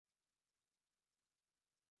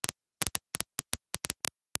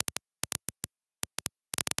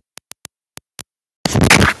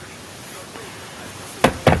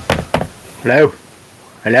Hello?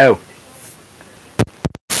 Hello?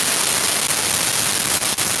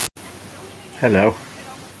 Hello?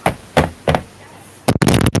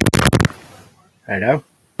 Hello?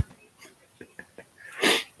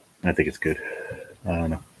 I think it's good. I don't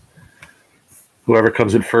know. Whoever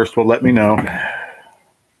comes in first will let me know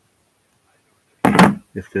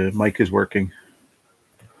if the mic is working.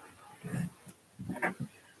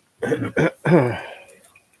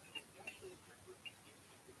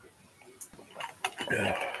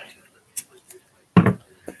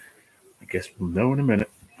 I guess we'll know in a minute.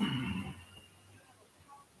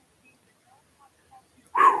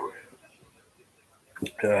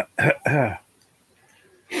 I'm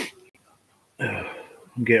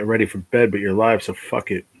getting ready for bed, but you're live, so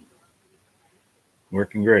fuck it.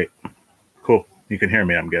 Working great. Cool. You can hear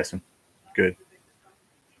me, I'm guessing. Good.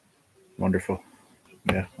 Wonderful.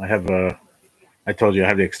 Yeah, I have I told you I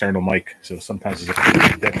have the external mic, so sometimes it's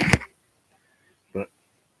a but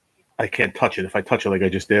I can't touch it. If I touch it like I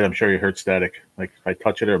just did, I'm sure you heard static. Like if I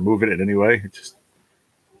touch it or move it in any way,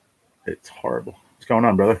 it's horrible. What's going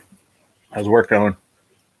on, brother? How's work going?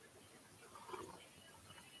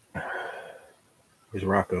 Here's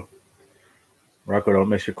Rocco. Rocco, don't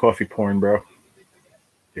miss your coffee pouring, bro.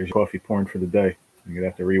 Here's your coffee pouring for the day. You're going to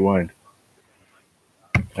have to rewind.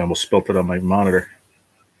 I almost spilt it on my monitor.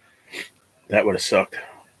 That would have sucked.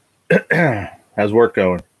 How's work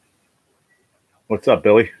going? What's up,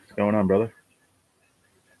 Billy? What's going on, brother?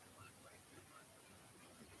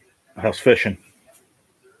 How's fishing?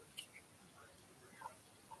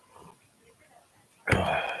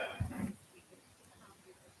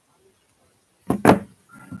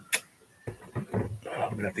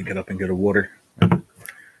 I'm going to have to get up and get a water. I'll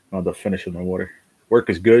have to finish with my water. Work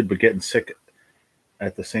is good, but getting sick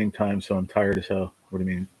at the same time, so I'm tired as hell. What do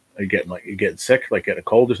you mean? Are you getting sick? Like getting a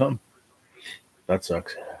cold or something? That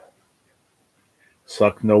sucks.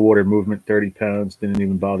 Sucked. No water movement. 30 pounds. Didn't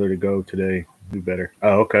even bother to go today. Do better.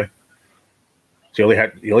 Oh, okay. So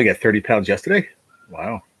you only got 30 pounds yesterday?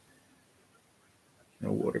 Wow.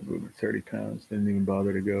 No water movement. 30 pounds. Didn't even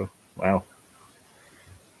bother to go. Wow.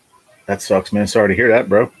 That sucks, man. Sorry to hear that,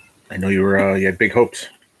 bro. I know you had big hopes.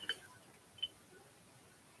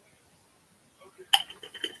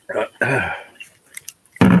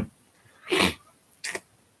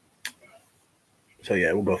 So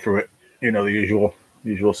yeah, we'll go through it. You know, the usual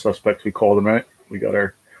suspects, we call them, right? We got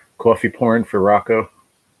our coffee pouring for Rocco. I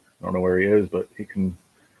don't know where he is, but he can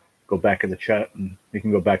go back in the chat and he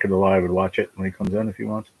can go back in the live and watch it when he comes in if he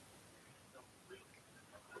wants.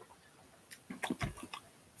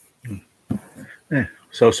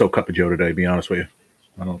 So cup of Joe today, to be honest with you.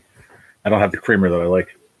 I don't have the creamer that I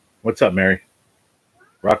like. What's up, Mary?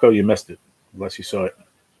 Rocco, you missed it, unless you saw it.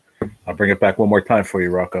 I'll bring it back one more time for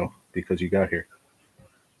you, Rocco, because you got here.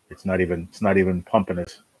 It's not even pumping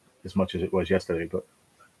as much as it was yesterday, but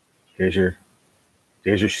there's your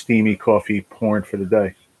steamy coffee pouring for the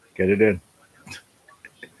day. Get it in.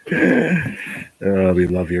 We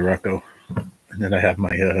love you, Rocco. And then I have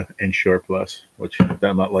my Ensure Plus, which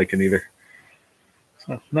I'm not liking either.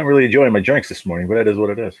 So I'm not really enjoying my drinks this morning, but it is what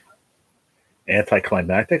it is.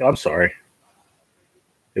 Anticlimactic? I'm sorry.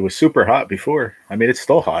 It was super hot before. I mean, it's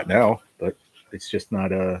still hot now, but it's just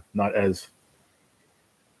not as.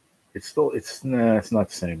 It's not the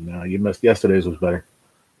same now. You missed yesterday's was better.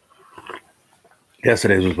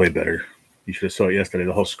 Yesterday's was way better. You should have saw it yesterday.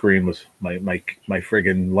 The whole screen was my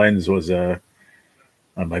friggin' lens was on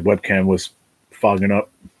my webcam was fogging up.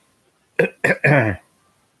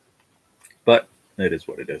 But it is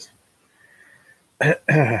what it is.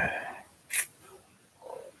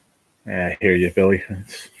 I hear you, Billy.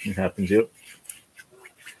 It happens to you.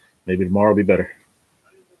 Maybe tomorrow will be better.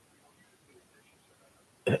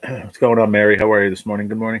 What's going on, Mary? How are you this morning?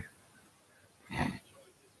 Good morning.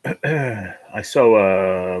 I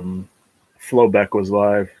saw Flowback was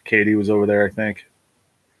live. Katie was over there, I think.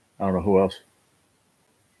 I don't know who else.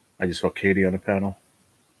 I just saw Katie on the panel.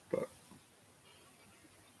 But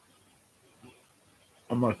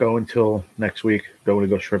I'm not going till next week. Going to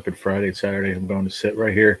go shrimping Friday and Saturday. I'm going to sit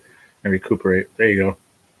right here and recuperate. There you go.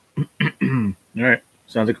 All right.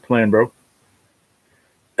 Sounds like a plan, bro.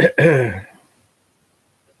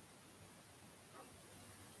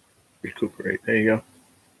 Recuperate. There you go.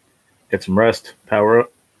 Get some rest. Power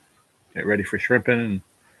up. Get ready for shrimping. And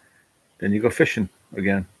then you go fishing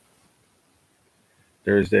again.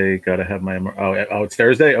 Thursday. Got to have my... Oh, it's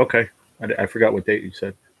Thursday? Okay. I forgot what date you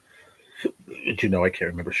said. You know I can't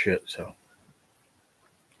remember shit, so...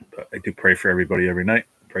 But I do pray for everybody every night.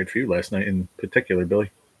 I prayed for you last night in particular, Billy.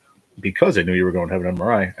 Because I knew you were going to have an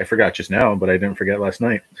MRI. I forgot just now, but I didn't forget last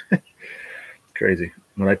night. crazy.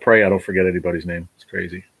 When I pray, I don't forget anybody's name. It's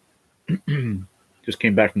crazy. Just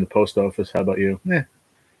came back from the post office. How about you? I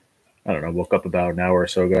don't know. Woke up about an hour or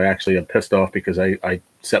so ago. Actually, I'm pissed off because I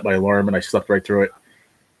set my alarm and I slept right through it.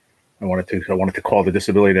 I wanted to call the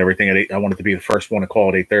disability and everything at 8. I wanted to be the first one to call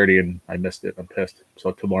at 8:30, and I missed it. I'm pissed.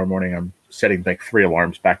 So tomorrow morning, I'm setting like 3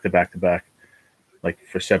 alarms back to back to back, like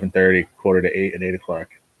for 7:30, quarter to 8, and 8 o'clock.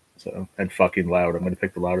 So, and fucking loud. I'm going to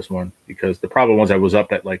pick the loudest one because the problem was I was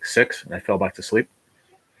up at like 6 and I fell back to sleep,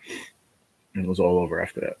 and it was all over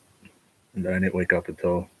after that. And then I didn't wake up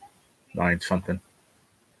until 9 something.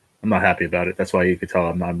 I'm not happy about it. That's why you could tell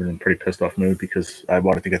I'm in a pretty pissed off mood because I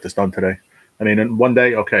wanted to get this done today. I mean, in one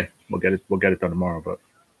day, okay, we'll get it done tomorrow. But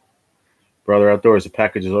Brother Outdoors, the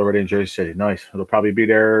package is already in Jersey City. Nice. It'll probably be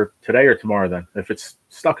there today or tomorrow then. If it's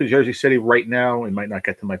stuck in Jersey City right now, it might not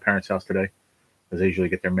get to my parents' house today, because they usually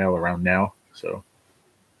get their mail around now. So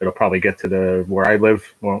it'll probably get to where I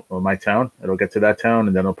live, or my town. It'll get to that town,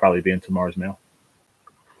 and then it'll probably be in tomorrow's mail.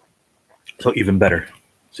 So even better.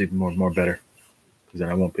 It's even more better, because then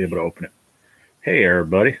I won't be able to open it. Hey,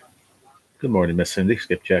 everybody. Good morning, Miss Cindy.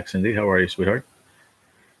 Skipjack Cindy. How are you, sweetheart?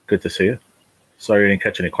 Good to see you. Sorry I didn't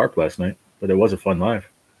catch any carp last night, but it was a fun live.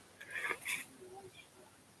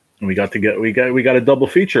 And we got a double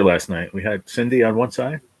feature last night. We had Cindy on one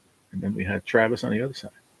side, and then we had Travis on the other side.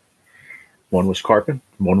 One was carping,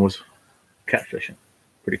 one was catfishing.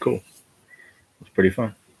 Pretty cool. It was pretty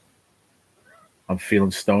fun. I'm feeling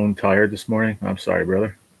stone tired this morning. I'm sorry,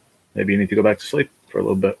 brother. Maybe you need to go back to sleep for a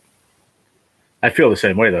little bit. I feel the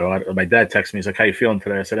same way, though. My dad texted me. He's like, how you feeling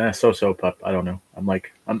today? I said, so, pup. I don't know.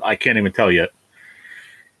 I can't even tell yet.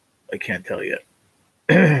 I can't tell yet.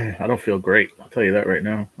 I don't feel great. I'll tell you that right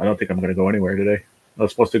now. I don't think I'm going to go anywhere today. I was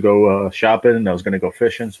supposed to go shopping, and I was going to go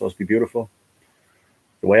fishing. It's supposed to be beautiful.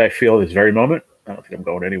 The way I feel this very moment, I don't think I'm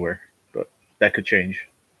going anywhere. But that could change.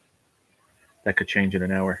 That could change in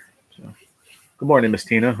an hour. So, good morning, Miss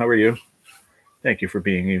Tina. How are you? Thank you for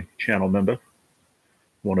being a channel member.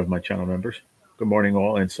 One of my channel members. Good morning,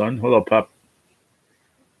 all, and son. Hello, Pop.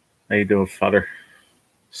 How you doing, Father?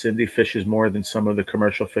 Cindy fishes more than some of the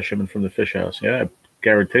commercial fishermen from the fish house. Yeah, I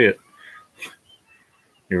guarantee it.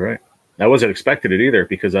 You're right. I wasn't expecting it either,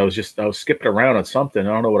 because I was skipping around on something. I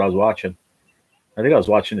don't know what I was watching. I think I was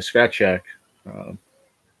watching the Scratch Shack,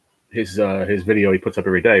 his video he puts up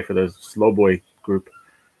every day for the Slow Boy group.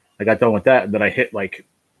 I got done with that, and then I hit like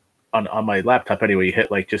on my laptop anyway. You hit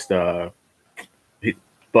like just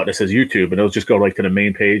button that says YouTube, and it'll just go like to the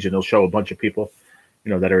main page, and it'll show a bunch of people,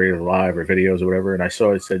 that are either live or videos or whatever. And I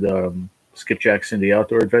saw it said Skipjack Cindy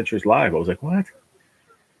Outdoor Adventures live. I was like, what?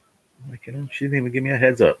 I'm like, she didn't even give me a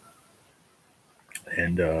heads up.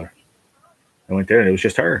 And I went there, and it was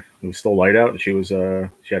just her. It was still light out, and she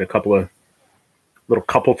had a little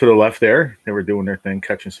couple to the left there. They were doing their thing,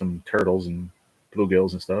 catching some turtles and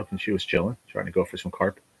bluegills and stuff, and she was chilling, trying to go for some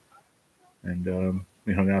carp. And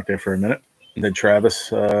we hung out there for a minute. And then Travis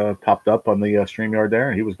popped up on the StreamYard there,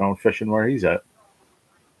 and he was going fishing where he's at.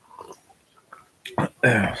 So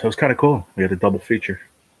it was kind of cool. We had a double feature.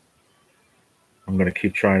 I'm going to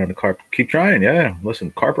keep trying on the carp. Keep trying, yeah.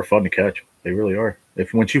 Listen, carp are fun to catch. They really are.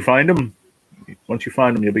 Once you find them,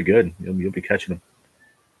 you'll be good. You'll be catching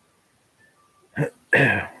them.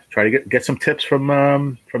 Try to get some tips from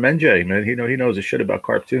NJ, man. He knows his shit about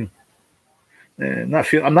carp too. I'm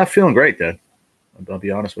not feeling great, Dad. I'll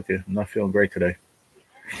be honest with you. I'm not feeling great today.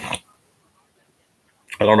 I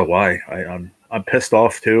don't know why. I'm pissed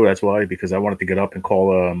off too. That's why, because I wanted to get up and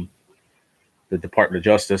call the Department of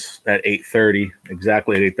Justice at 8:30,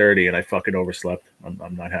 exactly at 8:30, and I fucking overslept.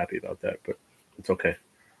 I'm not happy about that, but it's okay.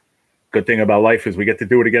 Good thing about life is we get to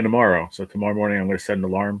do it again tomorrow. So tomorrow morning I'm going to set an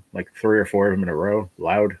alarm, like 3 or 4 of them in a row,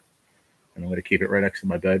 loud, and I'm going to keep it right next to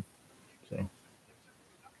my bed. So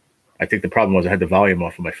I think the problem was I had the volume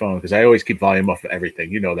off of my phone, because I always keep volume off of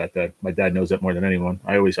everything. You know that, Dad. My dad knows that more than anyone.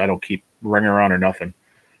 I don't keep ringer on or nothing,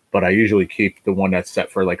 but I usually keep the one that's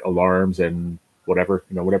set for like alarms and whatever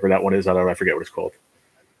that one is. I forget what it's called.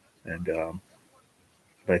 And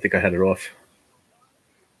but I think I had it off.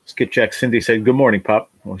 Skipjack Cindy said, good morning, Pop.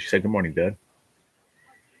 Well, she said, good morning, Dad.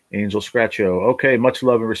 Angel Scratcho. Okay, much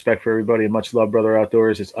love and respect for everybody, and much love, Brother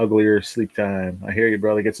Outdoors. It's uglier sleep time. I hear you,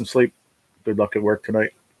 brother. Get some sleep. Good luck at work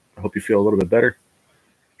tonight. I hope you feel a little bit better.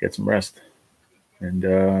 Get some rest.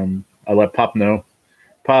 And I'll let Pop know.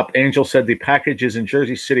 Pop, Angel said the package is in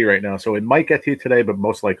Jersey City right now, so it might get to you today, but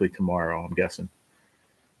most likely tomorrow, I'm guessing.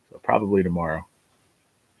 So probably tomorrow.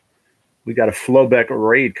 We got a Flowback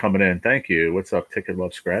raid coming in. Thank you. What's up, Ticket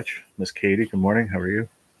Love Scratch? Miss Katie, good morning. How are you?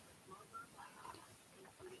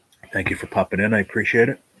 Thank you for popping in. I appreciate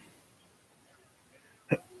it.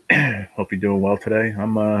 Hope you're doing well today.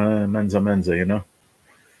 I'm Menza, you know.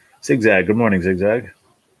 Zigzag. Good morning, Zigzag.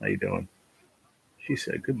 How you doing? She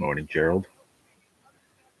said, "Good morning, Gerald."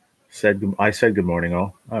 I said good morning,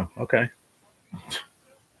 all. Oh, okay.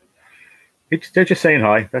 They're just saying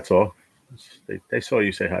hi. That's all. They saw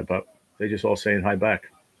you say hi, Pop. They just all saying hi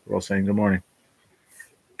back. We're all saying good morning.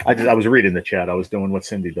 I was reading the chat. I was doing what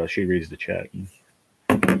Cindy does. She reads the chat.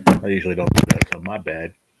 I usually don't do that, so my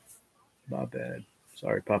bad. My bad.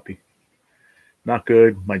 Sorry, Poppy. Not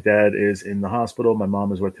good. My dad is in the hospital. My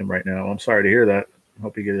mom is with him right now. I'm sorry to hear that.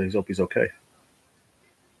 Hope he's okay.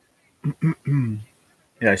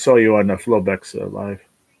 Yeah, I saw you on Flowbeck's live.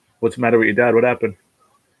 What's the matter with your dad? What happened?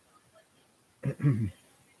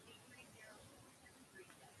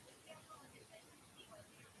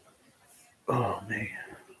 Oh man.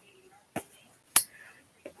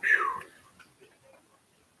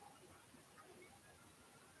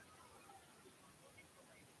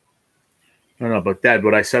 I don't know, but Dad,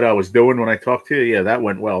 what I said I was doing when I talked to you, yeah, that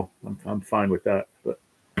went well. I'm fine with that. But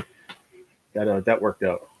that worked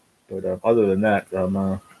out. But other than that, I don't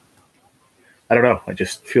know. I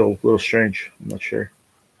just feel a little strange. I'm not sure.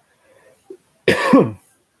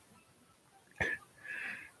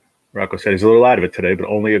 Rocco said he's a little out of it today, but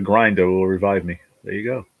only a grinder will revive me. There you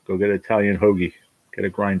go. Go get an Italian hoagie. Get a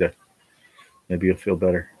grinder. Maybe you'll feel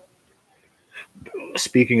better.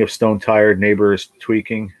 Speaking of stone tired, neighbors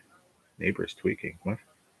tweaking. What?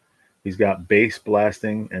 He's got bass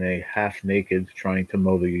blasting and a half naked trying to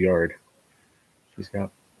mow the yard. He's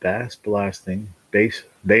got bass blasting, bass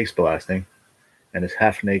blasting, and is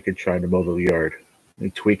half naked trying to mow the yard.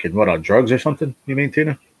 He tweaking what, on drugs or something? You mean,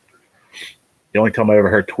 Tina? The only time I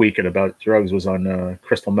ever heard tweaking about drugs was on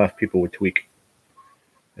crystal meth. People would tweak,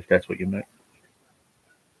 if that's what you meant.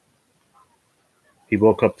 He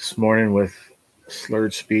woke up this morning with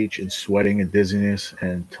slurred speech and sweating and dizziness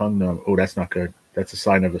and tongue numb. Oh, that's not good. That's a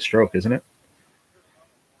sign of a stroke, isn't it?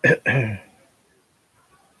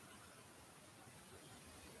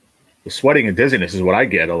 The sweating and dizziness is what I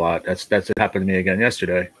get a lot. That's what happened to me again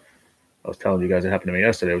yesterday. I was telling you guys it happened to me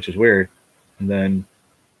yesterday, which is weird. And then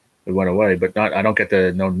it went away, but I don't get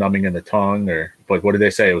the no numbing in the tongue but what did they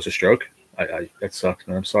say? It was a stroke? That sucks,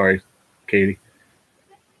 man. I'm sorry, Katie.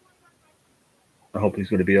 I hope he's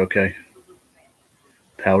going to be okay.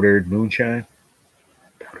 Powdered moonshine.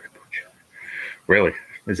 Really?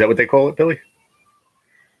 Is that what they call it, Billy?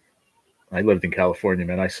 I lived in California,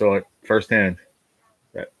 man. I saw it firsthand.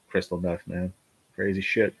 That crystal meth, man. Crazy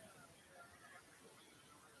shit.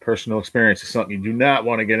 Personal experience is something you do not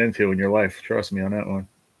want to get into in your life. Trust me on that one.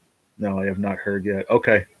 No, I have not heard yet.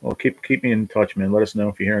 Okay. Well, keep me in touch, man. Let us know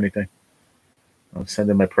if you hear anything. I'll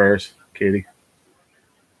send in my prayers, Katie.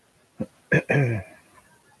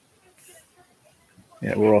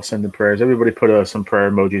 Yeah, we're all sending prayers. Everybody put some prayer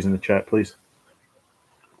emojis in the chat, please.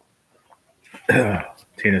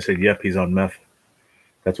 Tina said, yep, he's on meth.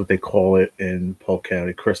 That's what they call it in Polk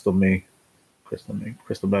County. Crystal meth,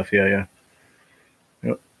 yeah.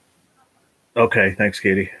 Yep. Okay, thanks,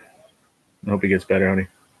 Katie. I hope he gets better, honey.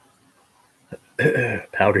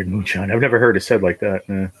 Powdered moonshine. I've never heard it said like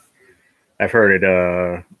that. I've heard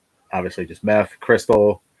it, obviously, just meth,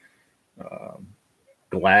 crystal,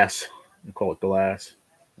 glass. We call it glass.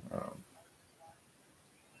 I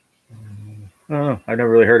don't know. I've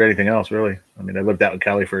never really heard anything else, really. I mean, I lived out in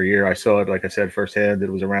Cali for a year. I saw it, like I said, firsthand.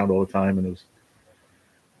 It was around all the time, and it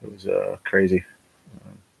was crazy.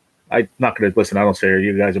 I'm not going to listen. I don't say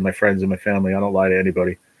you guys are my friends and my family. I don't lie to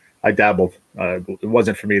anybody. I dabbled. It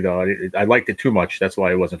wasn't for me, though. I liked it too much. That's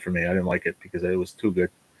why it wasn't for me. I didn't like it because it was too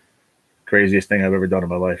good. Craziest thing I've ever done in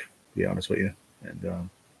my life, to be honest with you. And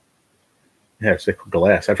yeah, it's like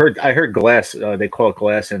glass. I heard glass. They call it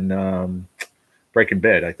glass in Breaking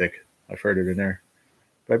Bad, I think. I've heard it in there.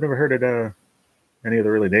 But I've never heard it any of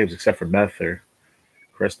the really names except for meth or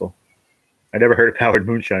crystal. I never heard of powdered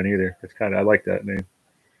moonshine either. I like that name.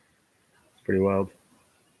 It's pretty wild.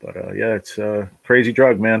 But yeah, it's a crazy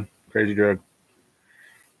drug, man. Crazy drug.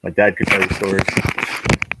 My dad could tell you stories.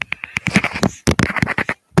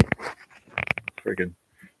 Friggin'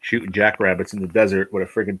 shooting jackrabbits in the desert with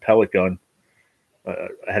a friggin' pellet gun. I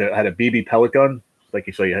had a BB pellet gun. Like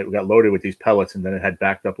you saw, you got loaded with these pellets, and then it had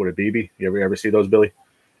backed up with a BB. You ever see those, Billy? It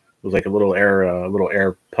was like a little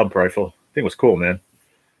air pump rifle. I think it was cool, man.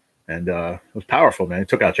 And it was powerful, man. It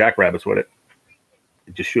took out jackrabbits with it.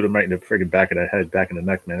 You just shoot them right in the friggin' back of the head, back in the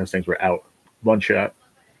neck, man. Those things were out. One shot.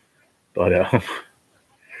 But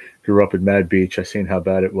grew up in Mad Beach. I seen how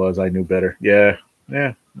bad it was. I knew better. Yeah.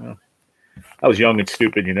 No. I was young and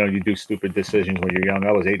stupid, you know. You do stupid decisions when you're young.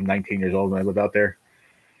 I was 19 years old when I lived out there.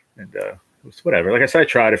 And it was whatever. Like I said, I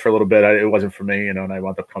tried it for a little bit. It wasn't for me, and I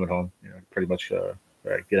wound up coming home. Pretty much, all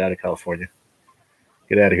right, get out of California,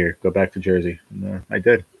 get out of here, go back to Jersey. And, I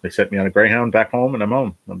did. They sent me on a Greyhound back home, and I'm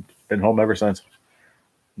home. I've been home ever since.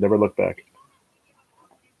 Never looked back.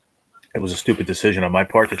 It was a stupid decision on my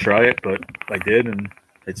part to try it, but I did, and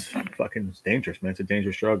it's dangerous, man. It's a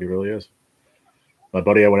dangerous drug. It really is. My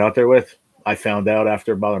buddy I went out there with, I found out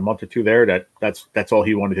after about a month or two there that that's all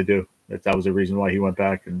he wanted to do. That was the reason why he went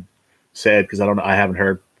back, and sad because I haven't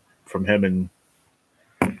heard from him in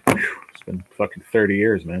it's been fucking 30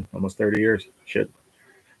 years, man. Almost 30 years. Shit.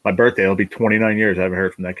 My birthday will be 29 years. I haven't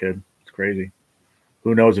heard from that kid. It's crazy.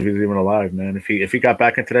 Who knows if he's even alive, man? If he got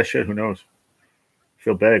back into that shit, who knows? I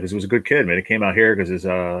feel bad because he was a good kid, man. He came out here because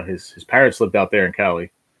his parents lived out there in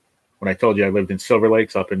Cali. When I told you I lived in Silver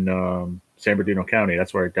Lakes up in San Bernardino County,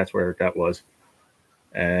 that's where that was.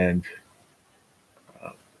 And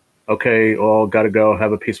okay, all got to go.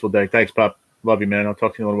 Have a peaceful day. Thanks, Pop. Love you, man. I'll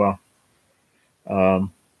talk to you in a little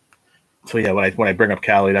while. So yeah, when I bring up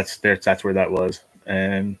Cali, that's where that was.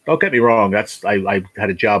 And don't get me wrong, I had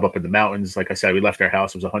a job up in the mountains. Like I said, we left our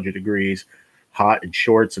house. It was 100 degrees, hot, in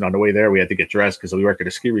shorts. And on the way there, we had to get dressed because we worked at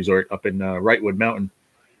a ski resort up in Wrightwood Mountain.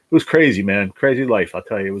 It was crazy, man. Crazy life, I'll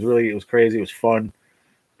tell you. It was crazy. It was fun.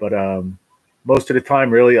 But most of the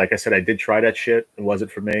time, really, like I said, I did try that shit. It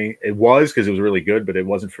wasn't for me. It was because it was really good, but it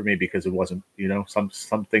wasn't for me because it wasn't,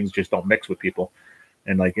 some things just don't mix with people.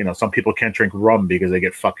 And some people can't drink rum because they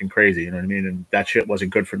get fucking crazy. You know what I mean? And that shit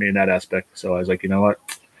wasn't good for me in that aspect. So I was like, you know what?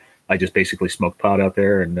 I just basically smoked pot out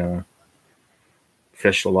there and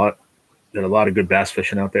fished a lot. Did a lot of good bass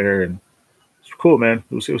fishing out there, and it's cool, man.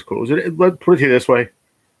 It was cool. Let's put it this way: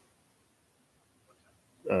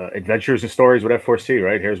 adventures and stories with F4C.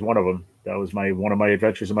 Right here's one of them. That was one of my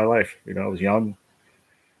adventures in my life. I was young.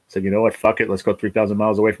 Said, you know what? Fuck it. Let's go 3,000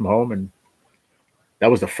 miles away from home, and that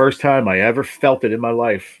was the first time I ever felt it in my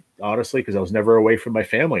life, honestly, because I was never away from my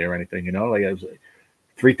family or anything, like I was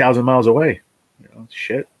 3,000 miles away,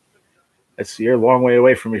 shit. You're a long way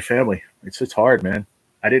away from your family. It's hard, man.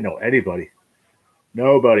 I didn't know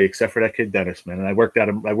nobody except for that kid, Dennis, man. And I worked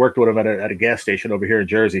with him at a gas station over here in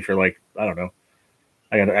Jersey for I don't know.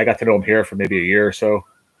 I got to know him here for maybe a year or so,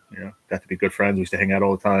 got to be good friends. We used to hang out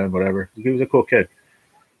all the time, whatever. He was a cool kid.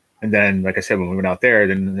 And then, like I said, when we went out there,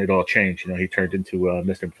 then it all changed. He turned into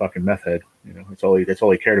Mr. fucking Meth Head. That's all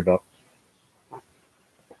he cared about.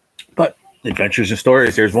 But adventures and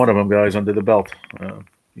stories, there's one of them, guys, under the belt.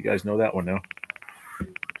 You guys know that one now.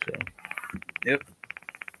 So, yep.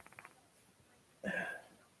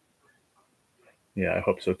 Yeah, I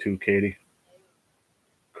hope so too, Katie.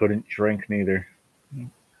 Couldn't drink neither.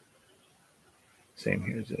 Same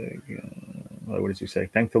here. What does he say?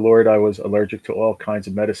 Thank the Lord I was allergic to all kinds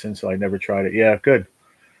of medicine, so I never tried it. Yeah, good.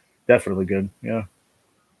 Definitely good. Yeah.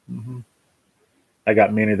 Mm-hmm. I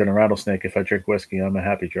got meaner than a rattlesnake if I drink whiskey. I'm a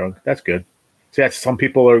happy drunk. That's good. See, some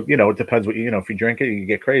people are, it depends what, if you drink it, you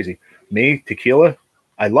get crazy. Me, tequila,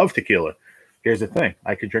 I love tequila. Here's the thing.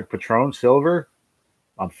 I could drink Patron Silver.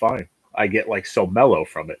 I'm fine. I get so mellow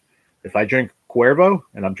from it. If I drink Cuervo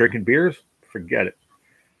and I'm drinking beers, forget it.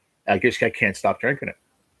 I guess I can't stop drinking it.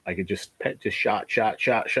 I could just shot.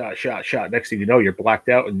 Next thing you know, you're blacked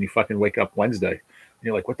out and you fucking wake up Wednesday. And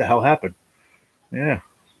you're like, what the hell happened? Yeah.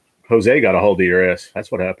 Jose got a hold of your ass.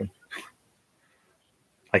 That's what happened.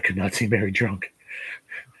 I could not see Mary drunk.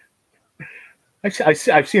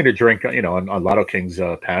 I've seen her drink, on Lotto King's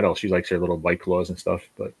panel. She likes her little White Claws and stuff,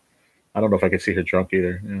 but I don't know if I could see her drunk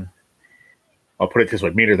either. Yeah. I'll put it this way,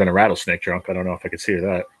 meaner than a rattlesnake drunk. I don't know if I could see her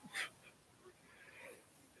that.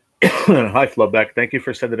 Hi, Flubback. Thank you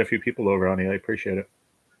for sending a few people over, honey. I appreciate it.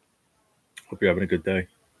 Hope you're having a good day.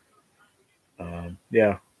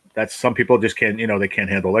 Yeah, that's some people just can't, they can't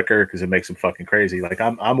handle liquor because it makes them fucking crazy.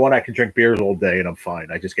 I'm one, I can drink beers all day and I'm fine.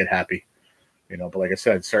 I just get happy, But like I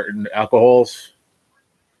said, certain alcohols,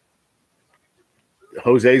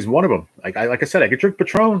 Jose's one of them. Like I said, I could drink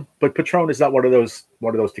Patron, but Patron is not one of those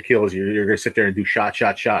tequilas. You're gonna sit there and do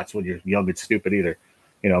shots when you're young and stupid either.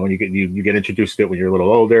 When you get introduced to it when you're a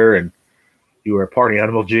little older and you were a party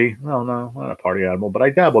animal, G. No, I'm not a party animal, but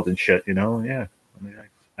I dabbled in shit, Yeah. I mean,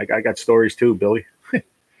 I got stories too, Billy.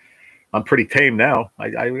 I'm pretty tame now.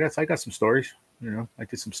 I guess I got some stories, I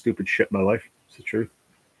did some stupid shit in my life. It's the truth.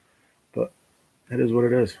 But it is what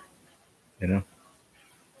it is,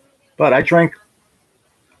 But I drank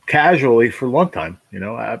casually for a long time,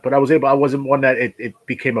 but I wasn't one that it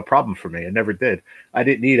became a problem for me. It never did. I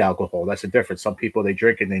didn't need alcohol. That's the difference. Some people, they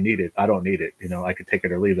drink and they need it. I don't need it. I could take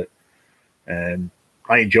it or leave it. And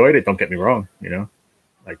I enjoyed it. Don't get me wrong.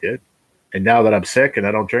 I did. And now that I'm sick and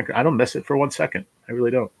I don't drink, I don't miss it for 1 second. I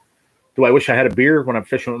really don't. Do I wish I had a beer when I'm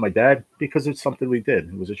fishing with my dad? Because it's something we did.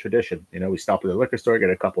 It was a tradition. You know, we stopped at the liquor store, get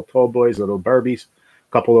a couple tall boys, little Barbies,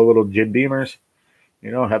 a couple of little Jim Beamers,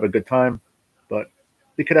 you know, have a good time. But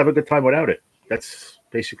we could have a good time without it. That's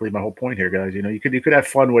basically my whole point here, guys. You know, you could have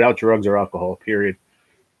fun without drugs or alcohol, period.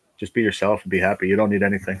 Just be yourself and be happy. You don't need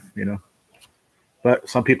anything, you know. But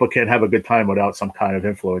some people can't have a good time without some kind of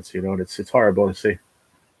influence, you know, and it's horrible to see.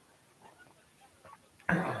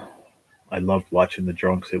 I loved watching the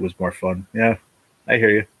drunks. It was more fun. Yeah, I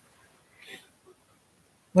hear you.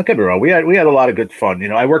 Don't get me wrong. We had a lot of good fun. You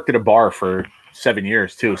know, I worked at a bar for 7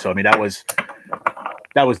 years too. So I mean, that was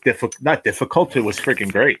difficult. Not difficult. It was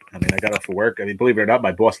freaking great. I mean, I got off of work. I mean, believe it or not,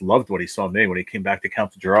 my boss loved what he saw me when he came back to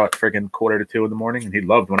count the draw at freaking 1:45 in the morning, and he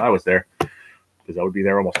loved when I was there because I would be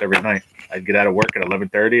there almost every night. I'd get out of work at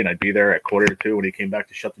 11:30, and I'd be there at 1:45 when he came back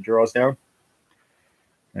to shut the draws down.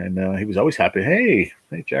 And he was always happy. Hey,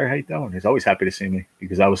 Jerry, how you doing? He's always happy to see me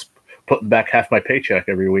because I was putting back half my paycheck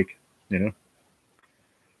every week. You know,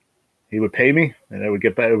 he would pay me, and I would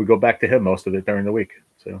get back. It would go back to him most of it during the week.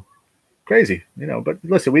 So crazy, you know. But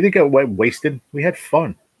listen, we didn't get wasted. We had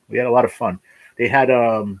fun. We had a lot of fun. They had,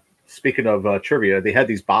 speaking of trivia, they had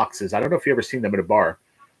these boxes. I don't know if you ever seen them at a bar,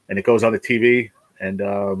 and it goes on the TV, and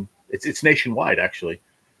it's nationwide actually.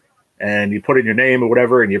 And you put in your name or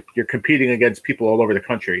whatever, and you're competing against people all over the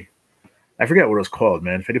country. I forget what it was called,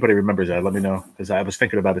 man. If anybody remembers that, let me know, because I was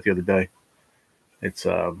thinking about it the other day. It's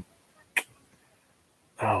I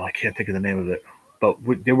can't think of the name of it, but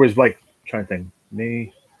there was like, I'm trying to think,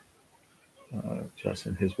 me,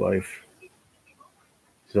 Justin, his wife,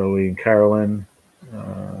 Zoe, and Carolyn,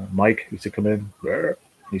 Mike used to come in. He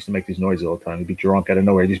used to make these noises all the time. He'd be drunk out of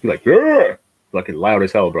nowhere. He'd just be like, like loud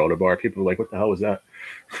as hell, bro. The bar, people were like, "What the hell was that?"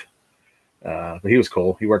 But he was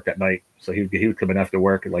cool. He worked at night, so he would come in after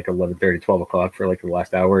work at like 11:30, 12 o'clock for like the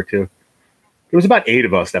last hour or two. There was about 8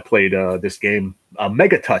 of us that played this game.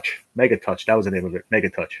 Mega Touch. That was the name of it. Mega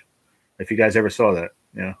Touch. If you guys ever saw that,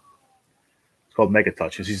 yeah, it's called Mega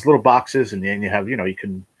Touch. It's these little boxes, and then you have, you know, you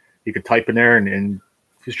can type in there, and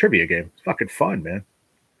it's a trivia game. It's fucking fun, man.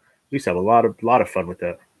 We used to have a lot of fun with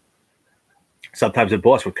that. Sometimes the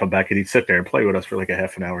boss would come back and he'd sit there and play with us for like a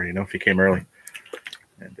half an hour, you know, if he came early.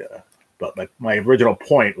 And but my original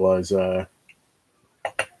point was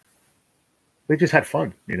we just had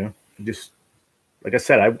fun, you know. Just like I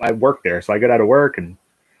said, I worked there, so I get out of work and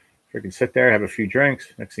freaking sit there, have a few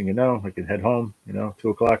drinks. Next thing you know, I can head home, you know,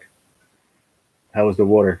 2 o'clock. How was the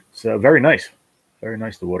water? It's very nice. Very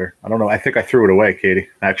nice, the water. I don't know. I think I threw it away, Katie,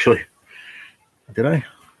 actually. Did I?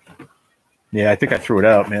 Yeah, I think I threw it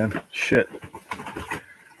out, man. Shit.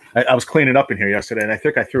 I was cleaning up in here yesterday, and I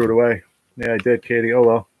think I threw it away. Yeah, I did, Katie. Oh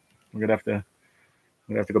well, I'm gonna have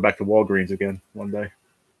to go back to Walgreens again one day.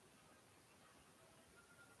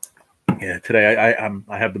 Yeah, today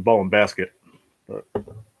I have the bowl and basket, but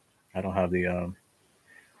I don't have the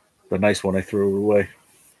nice one. I threw it away.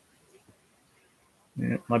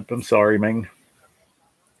 Yeah, I'm sorry, man.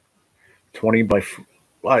 20 by.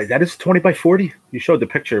 Wow, that is 20 by 40. You showed the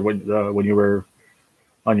picture when you were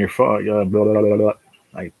on your phone. Blah, blah, blah, blah.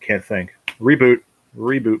 I can't think. Reboot,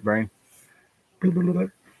 brain.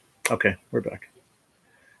 Okay, we're back.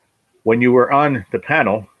 When you were on the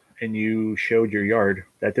panel and you showed your yard,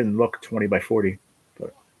 that didn't look 20 by 40,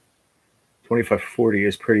 but 20 by 40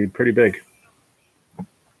 is pretty big.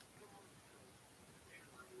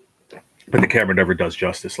 But the camera never does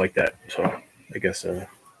justice like that. So I guess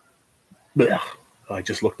I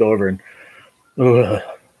just looked over and I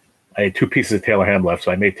had 2 pieces of Taylor ham left,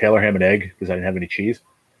 so I made Taylor ham and egg because I didn't have any cheese.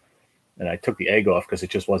 And I took the egg off because it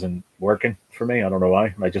just wasn't working for me. I don't know why.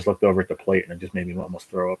 And I just looked over at the plate, and it just made me almost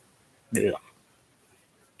throw up. Yeah.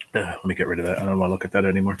 Let me get rid of that. I don't want to look at that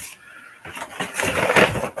anymore.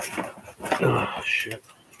 Oh, shit.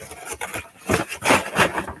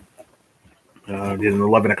 Did an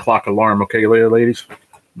 11 o'clock alarm. Okay, ladies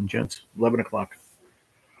and gents. 11 o'clock.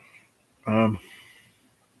 What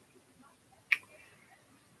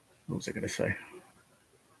was I going to say?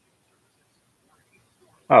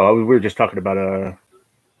 Oh, we were just talking about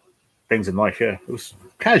things in life. Yeah, it was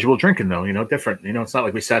casual drinking, though. You know, different. You know, it's not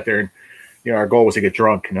like we sat there and, you know, our goal was to get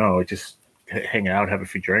drunk. No, it just hang out, have a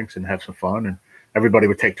few drinks, and have some fun. And everybody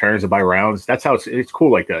would take turns to buy rounds. That's how it's cool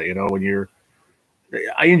like that. You know, when you're.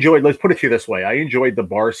 I enjoyed. Let's put it to you this way. I enjoyed the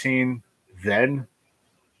bar scene then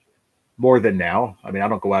more than now. I mean, I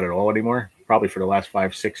don't go out at all anymore. Probably for the last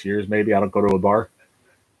 5-6 years, maybe I don't go to a bar.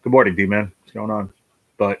 Good morning, D-Man. What's going on?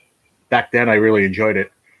 But back then, I really enjoyed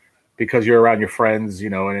it. Because you're around your friends, you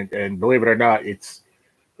know, and believe it or not, it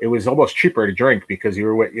was almost cheaper to drink because you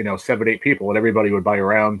were with, you know, 7-8 people and everybody would buy a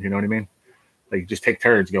round, you know what I mean? Like, just take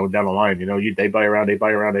turns going down the line. You know, they buy around, they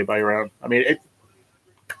buy around, they buy around. I mean,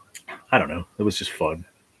 I don't know. It was just fun.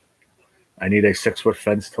 I need a 6-foot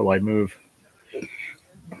fence till I move.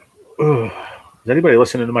 Ugh. Is anybody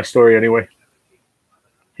listening to my story anyway?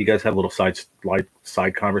 You guys have little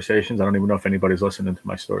side conversations. I don't even know if anybody's listening to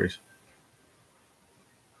my stories.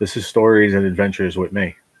 This is stories and adventures with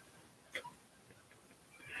me.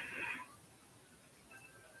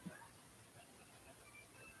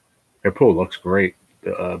 Their pool looks great,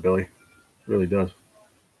 Billy. It really does.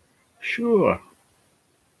 Sure.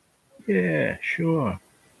 Yeah, sure.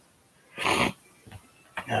 Okay.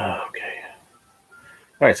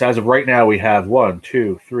 All right, so as of right now, we have 1,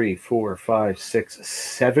 2, 3, 4, 5, 6,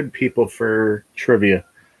 7 people for trivia.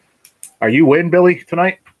 Are you in, Billy,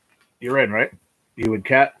 tonight? You're in, right? You and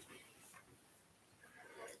Kat?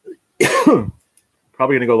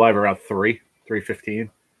 Probably going to go live around 3:15.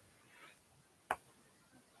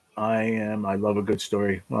 I am. I love a good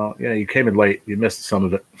story. Well, yeah, you came in late. You missed some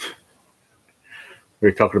of it. We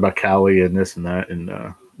were talking about Cali and this and that. And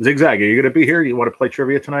Zigzag, are you going to be here? You want to play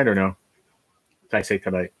trivia tonight or no? Did I say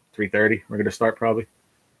tonight? 3:30? We're going to start probably.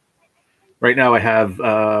 Right now I have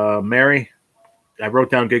Mary. I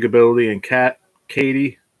wrote down Gigability and Kat,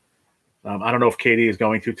 Katie. I don't know if Katie is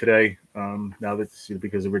going to today now that's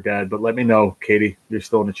because of her dad. But let me know, Katie. You're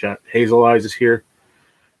still in the chat. Hazel Eyes is here.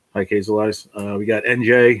 Hi, Hazel Eyes. We got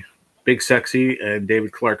NJ, Big Sexy, and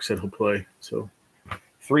David Clark said he'll play. So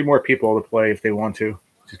 3 more people to play if they want to.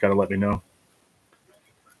 Just got to let me know.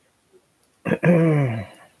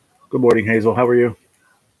 Good morning, Hazel. How are you?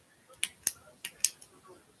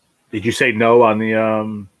 Did you say no on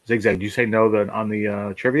the Zigzag? Did you say no on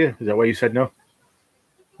the trivia? Is that why you said no?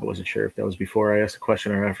 I wasn't sure if that was before I asked the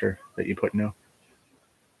question or after that you put no.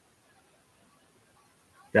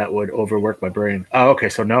 That would overwork my brain. Oh, okay.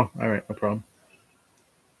 So no. All right, no problem.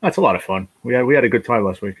 That's a lot of fun. We had a good time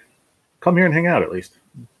last week. Come here and hang out at least.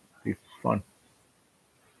 Be fun.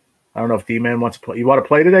 I don't know if D-Man wants to play. You want to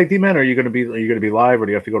play today, D-Man, or are you going to be live, or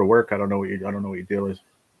do you have to go to work? I don't know what your deal is.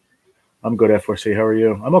 I'm good, F4C. How are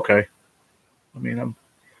you? I'm okay. I mean, I'm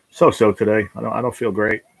so today. I don't feel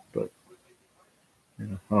great, but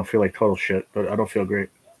I don't feel like total shit, but I don't feel great.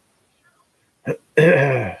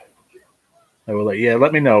 I will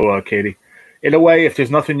let me know, Katie. In a way, if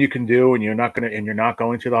there's nothing you can do and you're not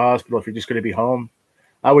going to the hospital, if you're just going to be home,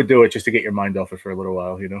 I would do it just to get your mind off it for a little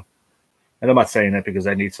while, And I'm not saying that because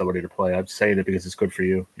I need somebody to play. I'm saying it because it's good for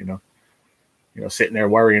you, Sitting there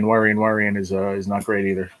worrying is not great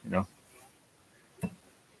either,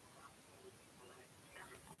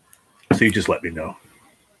 So you just let me know.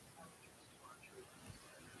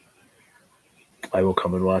 I will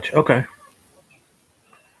come and watch. Okay.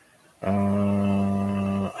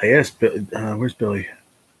 I asked, where's Billy?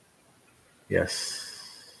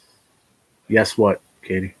 Yes. Yes, what,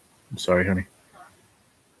 Katie? I'm sorry, honey.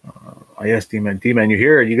 I asked D-Man. D-Man, you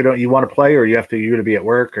here? You want to play, or you're going to be at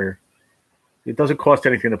work, or it doesn't cost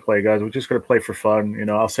anything to play, guys. We're just going to play for fun.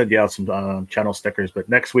 I'll send you out some channel stickers, but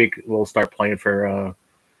next week we'll start playing for a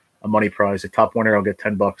money prize. The top winner will get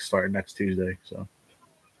 $10 starting next Tuesday. So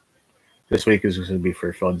this week is going to be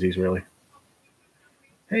for funsies, really.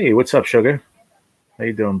 Hey, what's up, Sugar? How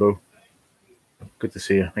you doing, boo? Good to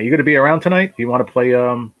see you. Are you going to be around tonight? You want to play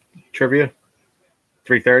trivia?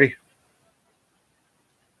 3:30?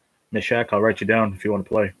 Miss Shaq, I'll write you down if you want to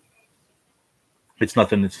play. It's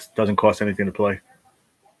nothing. It doesn't cost anything to play.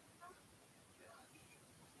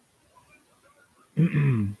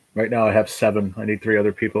 Right now I have 7. I need 3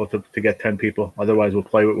 other people to get 10 people. Otherwise, we'll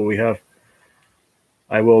play with what we have.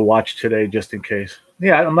 I will watch today just in case.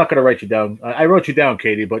 Yeah, I'm not going to write you down. I wrote you down,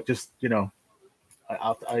 Katie, but just, you know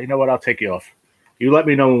what? I'll take you off. You let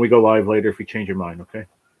me know when we go live later if you change your mind, okay?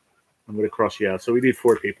 I'm going to cross you out. So we need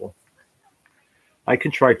 4 people. I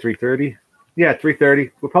can try 3:30. Yeah,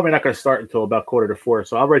 3:30. We're probably not going to start until about 3:45.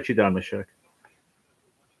 So I'll write you down, Miss Shaq.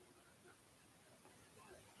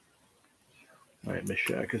 All right, Miss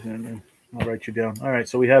Shaq is in there. I'll write you down. All right,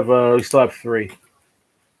 so we still have 3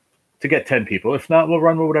 to get 10 people. If not, we'll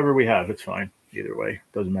run with whatever we have. It's fine. Either way,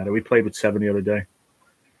 doesn't matter. We played with 7 the other day.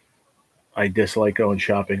 I dislike going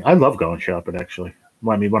shopping. I love going shopping, actually.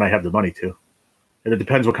 Well, I mean, when I have the money to. And it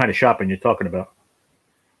depends what kind of shopping you're talking about.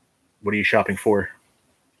 What are you shopping for?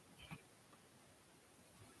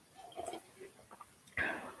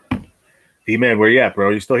 D-Man, where you at, bro?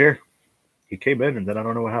 You still here? He came in, and then I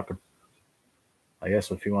don't know what happened. I asked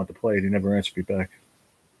him if he wanted to play, and he never answered me back.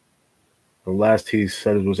 The last he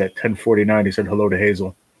said it was at 10:49. He said hello to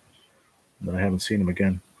Hazel. And then I haven't seen him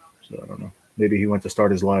again. So I don't know. Maybe he went to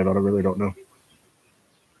start his live. I really don't know.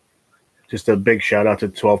 Just a big shout out to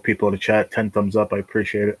 12 people in the chat. 10 thumbs up. I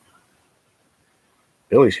appreciate it.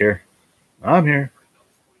 Billy's here. I'm here.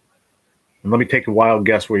 And let me take a wild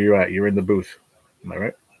guess where you're at. You're in the booth. Am I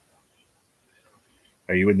right?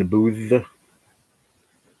 Are you in the booth?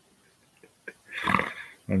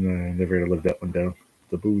 And I never lived that one down.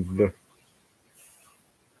 The booth.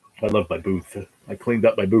 I love my booth. I cleaned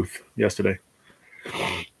up my booth yesterday.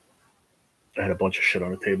 I had a bunch of shit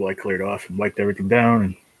on the table. I cleared off and wiped everything down.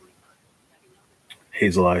 And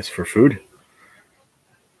Hazel eyes for food.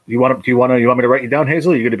 Do you want me to write you down,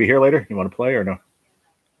 Hazel? Are you going to be here later? You want to play or no?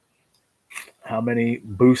 How many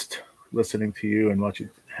boost listening to you and watching?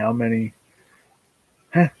 How many?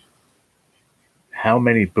 Huh? How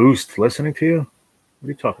many boost listening to you? What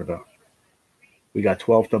are you talking about? We got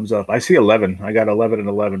 12 thumbs up. I see 11. I got 11 and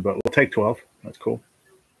 11, but we'll take 12. That's cool.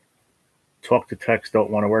 Talk to text. Don't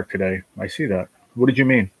want to work today. I see that. What did you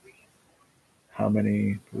mean? How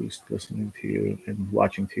many boost listening to you and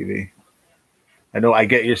watching TV? I know I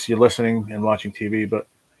get you're listening and watching TV, but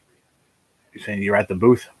you're saying you're at the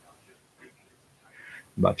booth?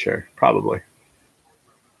 I'm not sure. Probably.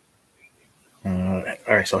 All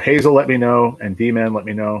right. So Hazel, let me know, and D-Man, let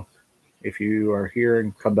me know if you are here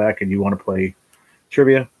and come back and you want to play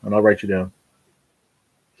trivia, and I'll write you down.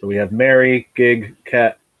 So we have Mary, Gig,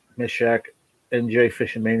 Cat, Miss Shack, NJ,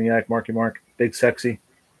 Fishing Maniac, Marky Mark, Big Sexy,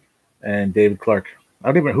 and David Clark. I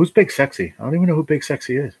don't even know who's Big Sexy. I don't even know who Big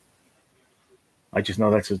Sexy is. I just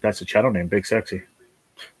know that's a channel name, Big Sexy.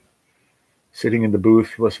 Sitting in the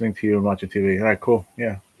booth, listening to you and watching TV. All right, cool.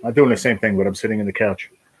 Yeah, I'm doing the same thing, but I'm sitting in the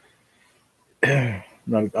couch. I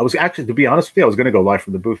was actually, to be honest with you, I was going to go live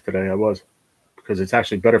from the booth today. I was, because it's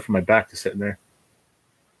actually better for my back to sit in there.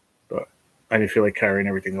 But I didn't feel like carrying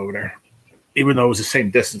everything over there, even though it was the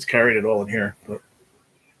same distance carrying it all in here. But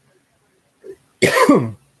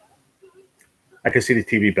I can see the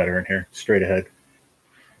TV better in here, straight ahead.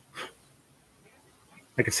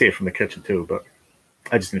 I can see it from the kitchen too, but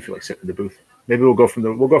I just didn't feel like sitting in the booth. Maybe we'll go from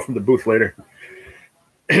the booth later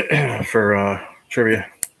for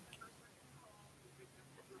trivia.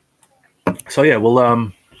 So yeah,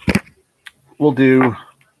 we'll do.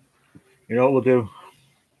 You know what we'll do?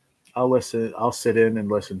 I'll listen. I'll sit in and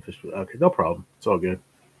listen. Okay, no problem. It's all good.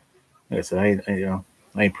 Like I said, I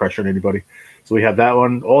ain't pressuring anybody. So we have that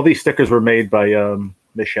one. All these stickers were made by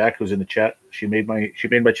Miss Shack, who's in the chat. She made my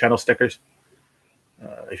channel stickers.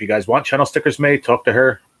 If you guys want channel stickers made, talk to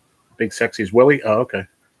her. Big Sexy's Willie. Oh, okay.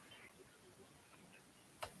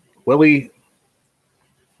 Willie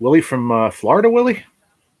from Florida, Willie?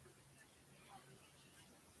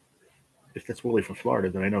 If that's Willie from Florida,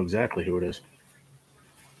 then I know exactly who it is.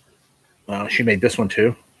 She made this one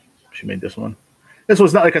too. She made this one. This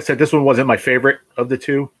was not, like I said, this one wasn't my favorite of the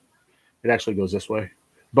two. It actually goes this way,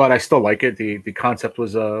 but I still like it. The concept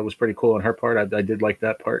was pretty cool on her part. I did like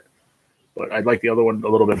that part, but I'd like the other one a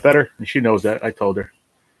little bit better, and she knows that. I told her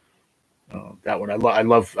that one.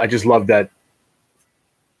 I just love that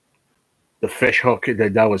the fish hook.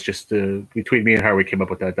 That was just between me and her. We came up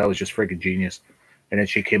with that. That was just freaking genius. And then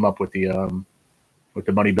she came up with the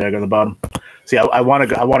money bag on the bottom. See, I want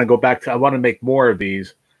to go back to. I want to make more of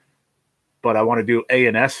these, but I want to do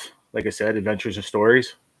A&S. Like I said, Adventures and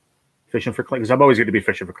Stories, fishing for clammers. I'm always going to be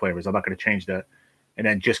fishing for clammers. I'm not going to change that, and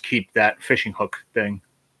then just keep that fishing hook thing,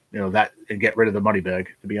 that, and get rid of the money bag.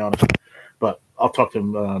 To be honest, but I'll talk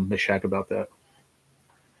to Miss Shack about that.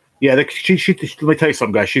 Yeah, let me tell you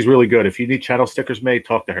something, guys. She's really good. If you need channel stickers made,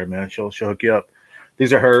 talk to her, man. She'll hook you up.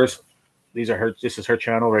 These are hers. These are her. This is her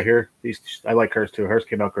channel right here. I like hers too. Hers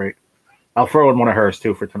came out great. I'll throw in one of hers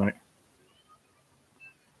too for tonight.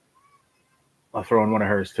 I'll throw in one of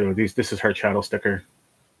hers too. This is her channel sticker.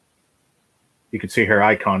 You can see her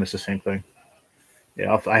icon. It's the same thing.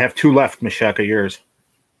 Yeah, I have 2 left, Miss Shack, of yours.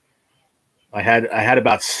 I had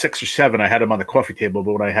about 6 or 7. I had them on the coffee table,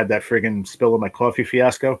 but when I had that friggin' spill of my coffee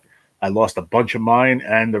fiasco, I lost a bunch of mine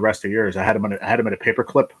and the rest of yours. I had them in a paper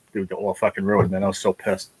clip. Dude, they're all fucking ruined, man. I was so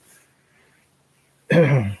pissed.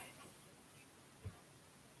 All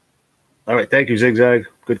right, thank you, Zigzag.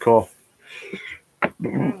 Good call.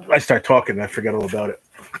 I start talking and I forget all about it.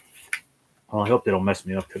 Well, I hope they don't mess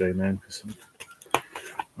me up today, man.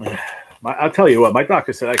 I'll tell you what, my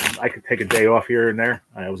doctor said I could take a day off here and there.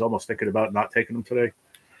 I was almost thinking about not taking them today,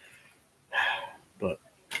 but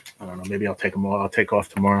I don't know. Maybe I'll take them all. I'll take off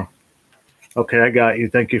tomorrow. Okay, I got you.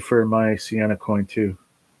 Thank you for my Sienna coin too.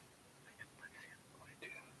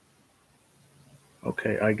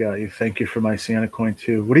 Okay, I got you. Thank you for my Sienna coin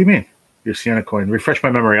too. What do you mean? Your Sienna coin? Refresh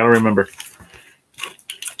my memory. I don't remember.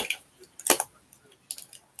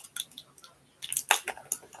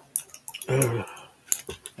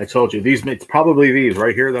 I told you it's probably these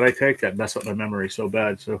right here that I take that mess up my memory so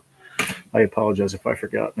bad. So I apologize if I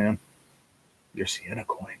forgot, man. Your Sienna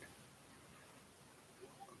coin.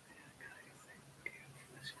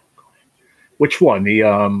 Which one?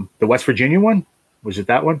 The West Virginia one? Was it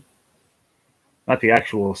that one? Not the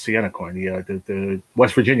actual Sienna coin. The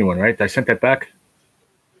West Virginia one, right? I sent that back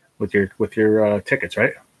with your tickets,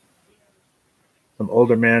 right? Some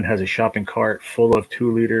older man has a shopping cart full of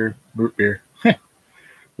 2-liter root beer.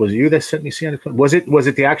 Was it you that sent me Sienna coin? Was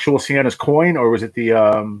it the actual Sienna's coin, or was it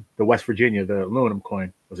the West Virginia, the aluminum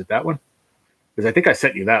coin? Was it that one? Because I think I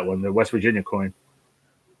sent you that one, the West Virginia coin.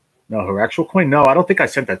 No, her actual coin? No, I don't think I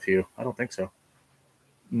sent that to you. I don't think so.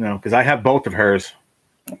 No, because I have both of hers,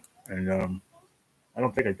 and I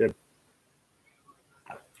don't think I did.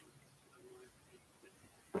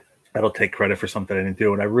 I don't take credit for something I didn't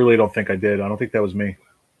do, and I really don't think I did. I don't think that was me.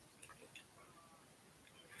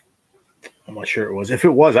 I'm not sure it was. If it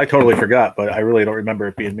was, I totally forgot, but I really don't remember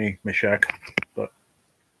it being me, Mishak. But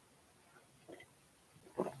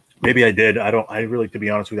maybe I did. I really, to be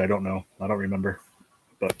honest with you, I don't know. I don't remember.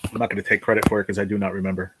 But I'm not going to take credit for it because I do not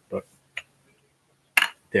remember. But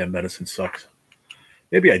damn, medicine sucks.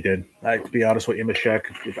 Maybe I did. To be honest with you,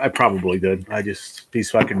 Mishak, I probably did.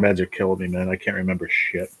 These fucking meds are killing me, man. I can't remember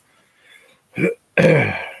shit.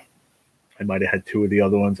 I might have had 2 of the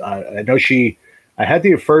other ones. I know I had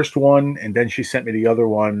the first one, and then she sent me the other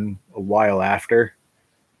one a while after.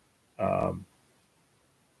 Yeah,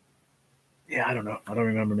 I don't know. I don't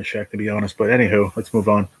remember, Mishak, to be honest. But anywho, let's move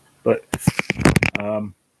on. But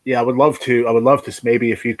yeah, I would love to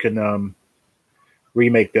maybe if you can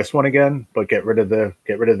remake this one again, but get rid of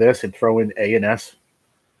this and throw in A&S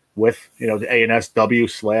with the A&S W /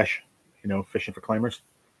 fishing for claimers.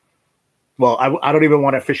 Well, I don't even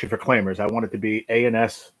want it fishing for claimers. I want it to be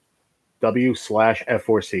A&S W /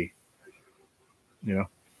 F4C.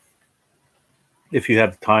 If you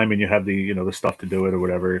have the time and you have the the stuff to do it or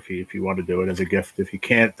whatever. If you want to do it as a gift. If you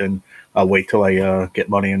can't, then I'll wait till I get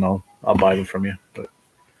money and I'll buy them from you. But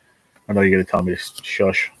I know you're gonna tell me to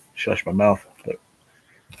shush my mouth, but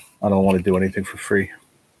I don't want to do anything for free.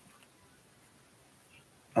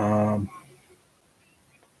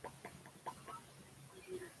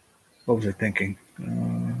 What was I thinking? I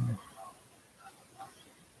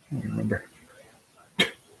don't remember.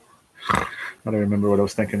 I don't remember what I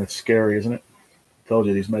was thinking. It's scary, isn't it? I told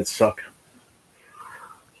you these meds suck.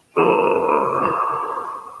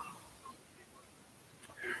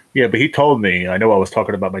 Yeah, but he told me, I know I was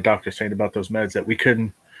talking about my doctor saying about those meds that we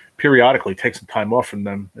couldn't periodically take some time off from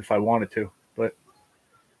them if I wanted to. But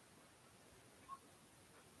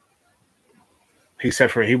he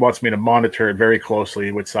said he wants me to monitor it very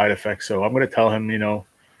closely with side effects. So I'm going to tell him,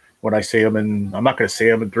 when I see him I'm not going to see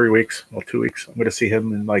him in 3 weeks or 2 weeks. I'm going to see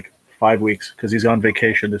him in like 5 weeks because he's on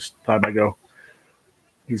vacation this time I go.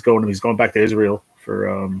 He's going back to Israel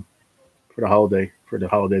for the holiday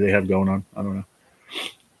they have going on. I don't know.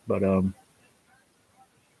 But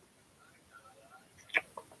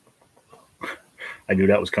I knew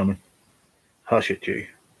that was coming. Hush it, G.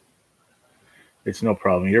 It's no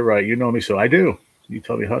problem. You're right. You know me, so I do. You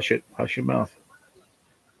tell me hush it. Hush your mouth.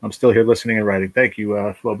 I'm still here listening and writing. Thank you,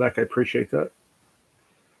 Flowback. I appreciate that.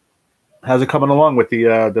 How's it coming along with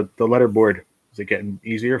the letter board? Is it getting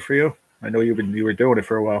easier for you? I know you were doing it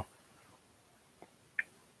for a while.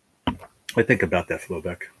 I think about that,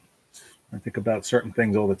 Flowback. I think about certain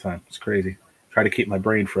things all the time. It's crazy. Try to keep my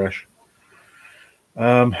brain fresh.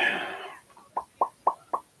 Yeah.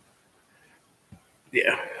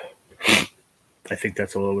 I think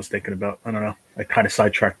that's all I was thinking about. I don't know. I kind of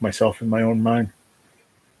sidetracked myself in my own mind.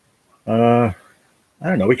 I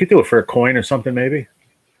don't know. We could do it for a coin or something, maybe.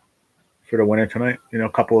 For the winner tonight. A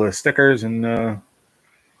couple of stickers, and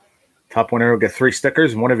top winner will get 3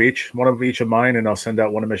 stickers, one of each of mine, and I'll send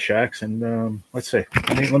out one of Mishak's. And let's see.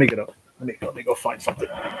 Let me get up. Let me go find something.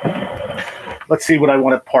 Let's see what I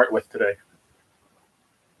want to part with today.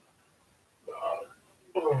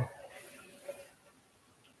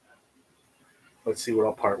 Let's see what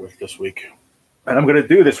I'll part with this week. And I'm going to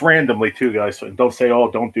do this randomly too, guys. So don't say, "Oh,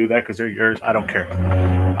 don't do that," because they're yours. I don't care.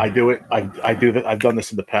 I do it. I do that. I've done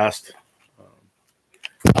this in the past.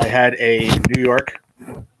 I had a New York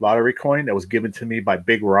lottery coin that was given to me by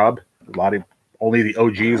Big Rob. Only the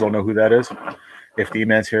OGs will know who that is. If the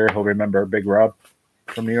man's here, he'll remember Big Rob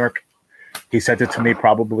from New York. He sent it to me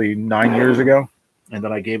probably 9 years ago, and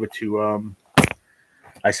then I gave it to.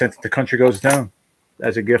 I sent it to Country Goes Down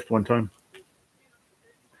as a gift one time.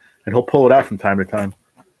 And he'll pull it out from time to time.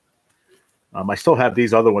 I still have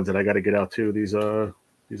these other ones that I got to get out too. These other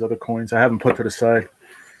coins I haven't put to the side.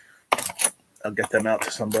 I'll get them out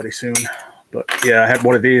to somebody soon. But yeah, I had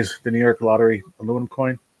one of these, the New York Lottery aluminum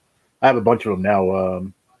coin. I have a bunch of them now.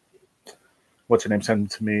 what's her name sent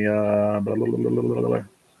it to me. Blah, blah, blah, blah, blah, blah.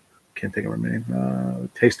 Can't think of her name.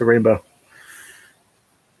 Taste the Rainbow.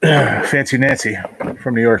 Fancy Nancy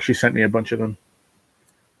from New York. She sent me a bunch of them.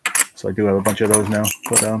 So I do have a bunch of those now.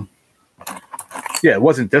 But yeah, it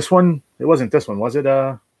wasn't this one. It wasn't this one, was it,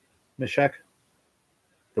 Miss Shack?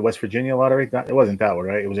 The West Virginia lottery? It wasn't that one,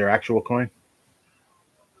 right? It was their actual coin.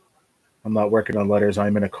 I'm not working on letters.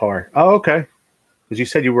 I'm in a car. Oh, okay. Because you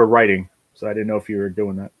said you were writing, so I didn't know if you were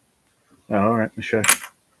doing that. Oh, all right, Miss Shack.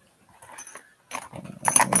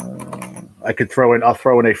 I could throw in. I'll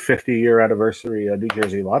throw in a 50-year anniversary New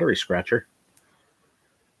Jersey lottery scratcher.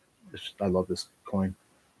 I love this coin.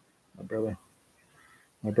 My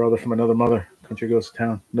brother from another mother. Country goes to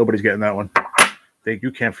town. Nobody's getting that one.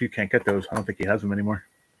 You can't get those. I don't think he has them anymore.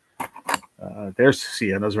 There's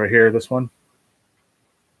Sienna's right here. This one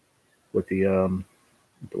with the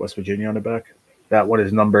West Virginia on the back. That one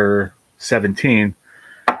is number 17.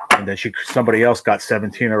 And then somebody else got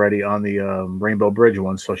 17 already on the Rainbow Bridge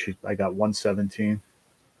one. So I got 117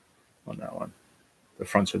 on that one. The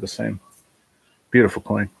fronts are the same. Beautiful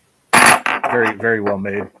coin. Very, very well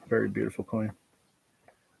made. Very beautiful coin.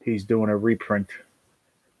 He's doing a reprint.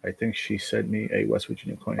 I think she sent me a West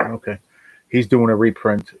Virginia coin. Okay. He's doing a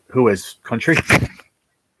reprint. Who is? Country?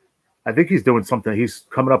 I think he's doing something. He's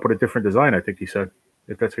coming up with a different design, I think he said.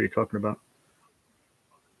 If that's what you're talking about.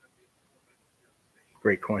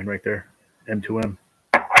 Great coin right there. M2M.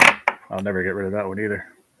 I'll never get rid of that one either.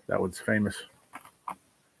 That one's famous.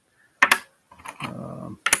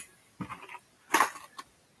 All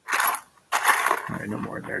right, no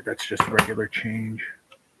more in there. That's just regular change.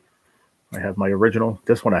 I have my original.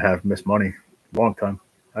 This one I have missed money. Long time.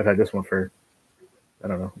 I've had this one for, I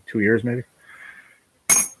don't know, 2 years maybe.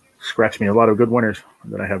 Scratched me a lot of good winners.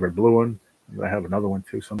 And then I have a blue one. And then I have another one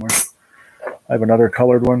too somewhere. I have another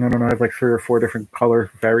colored one. I don't know. I have like 3 or 4 different color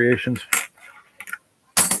variations.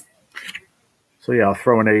 So yeah, I'll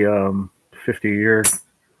throw in a 50-year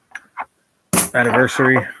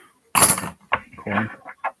anniversary coin.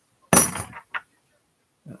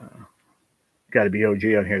 Got to be OG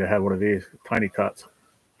on here to have one of these tiny tots.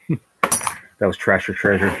 That was Trash or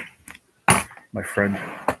Treasure. My friend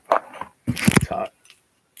Tot.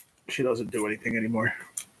 She doesn't do anything anymore.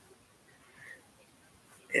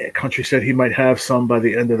 Yeah, Country said he might have some by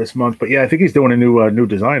the end of this month, but yeah, I think he's doing a new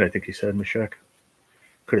design. I think he said, Mashak.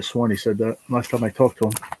 Could have sworn he said that last time I talked to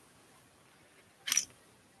him.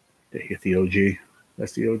 There you get the OG.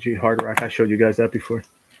 That's the OG hard rock. I showed you guys that before.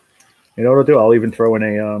 You know what I'll do? I'll even throw in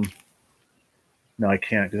a no, I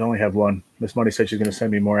can't because I only have one. Miss Money said she's going to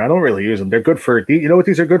send me more. I don't really use them. They're good for, you know what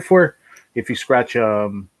these are good for? If you scratch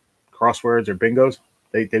crosswords or bingos,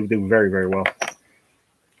 they do very, very well.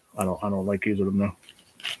 I don't like using them though.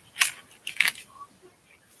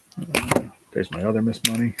 There's my other Miss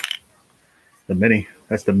Money. The mini.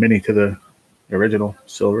 That's the mini to the original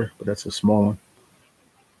silver, but that's a small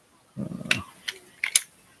one.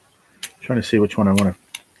 Trying to see which one I want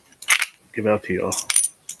to give out to y'all.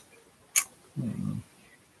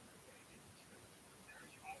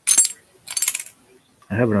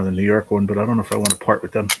 I have another New York one, but I don't know if I want to part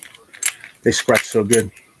with them. They scratch so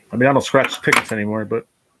good. I mean, I don't scratch tickets anymore, but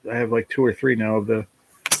I have like 2 or 3 now of the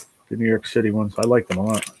New York City ones. I like them a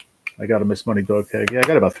lot. I got a Miss Money dog tag. Yeah, I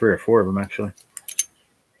got about 3 or 4 of them actually.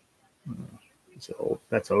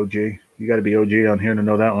 That's OG. You got to be OG on here to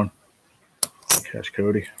know that one. Cash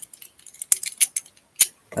Cody.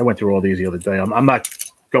 I went through all these the other day. I'm not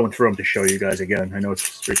going through them to show you guys again. I know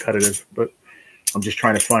it's repetitive, but I'm just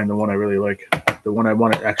trying to find the one I really like. The one I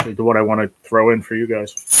want to throw in for you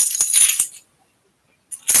guys.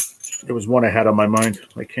 There was one I had on my mind.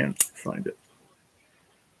 I can't find it.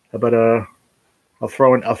 How about I'll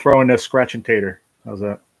throw in a Scratch and Tater. How's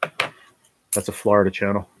that? That's a Florida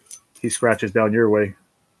channel. He scratches down your way,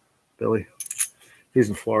 Billy. He's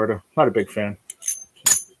in Florida. Not a big fan.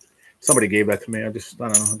 Somebody gave that to me. I don't know.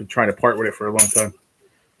 I've been trying to part with it for a long time.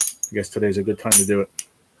 I guess today's a good time to do it.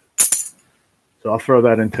 So I'll throw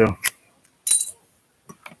that in too.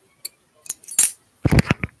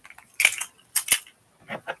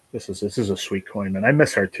 This is a sweet coin, man. I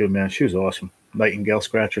miss her too, man. She was awesome. Nightingale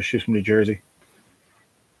Scratcher. She's from New Jersey.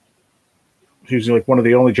 She was like one of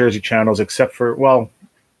the only Jersey channels, except for, well,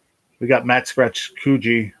 we got Matt Scratch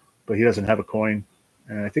Coogee, but he doesn't have a coin,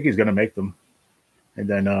 and I think he's gonna make them. And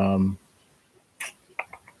then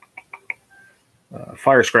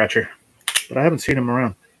Fire Scratcher, but I haven't seen him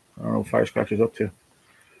around. I don't know what Fire Scratcher's up to.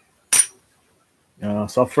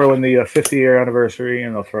 So I'll throw in the 50-year anniversary,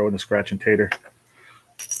 and I'll throw in the Scratch and Tater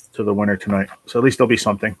to the winner tonight. So at least there'll be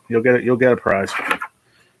something. You'll get a prize.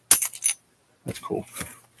 That's cool.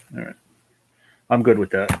 All right, I'm good with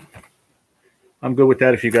that. I'm good with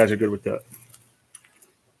that if you guys are good with that.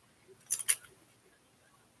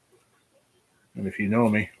 And if you know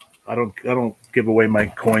me, I don't give away my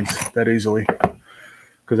coins that easily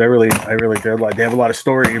because I really they have a lot of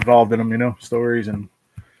story involved in them, you know, stories and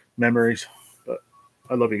memories. But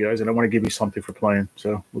I love you guys, and I want to give you something for playing.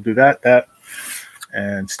 So we'll do that,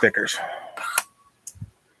 and stickers.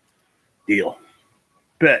 Deal.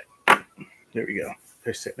 Bet. There we go.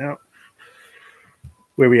 They're sitting out.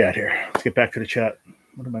 Where we at here? Let's get back to the chat.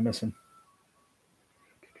 What am I missing?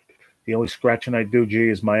 The only scratching I do, G,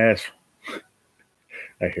 is my ass.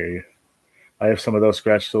 I hear you. I have some of those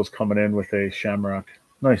scratch tools coming in with a shamrock.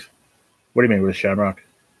 Nice. What do you mean with a shamrock?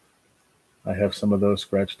 I have some of those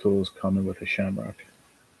scratch tools coming with a shamrock.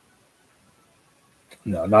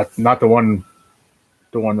 No, not the one,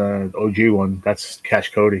 the OG one. That's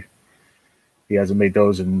Cash Cody. He hasn't made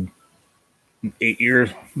those in 8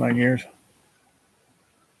 years, 9 years.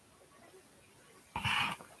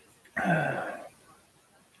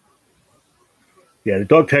 Yeah, the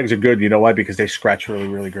dog tags are good. You know why? Because they scratch really,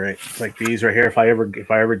 really great. Like these right here. If I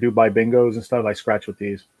ever do buy bingos and stuff, I scratch with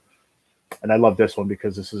these. And I love this one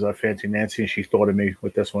because this is a Fancy Nancy, and she thought of me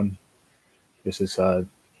with this one. This is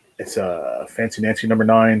it's a Fancy Nancy number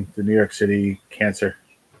 9, the New York City Cancer.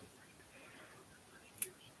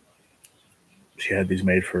 She had these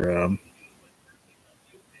made for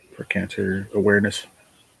cancer awareness.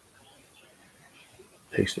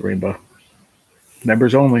 Taste the Rainbow.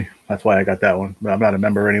 Members only. That's why I got that one. I'm not a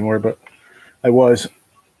member anymore, but I was,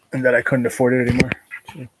 and then I couldn't afford it anymore.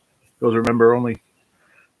 So those are member only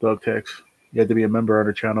dog tags. You had to be a member on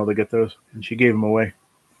her channel to get those, and she gave them away.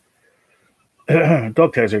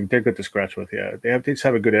 Dog tags they're good to scratch with. Yeah, they just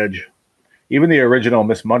have a good edge. Even the original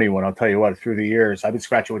Miss Money one, I'll tell you what. Through the years, I've been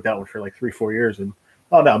scratching with that one for like 3-4 years, and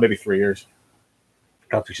maybe 3 years.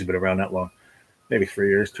 I don't think she's been around that long. Maybe 3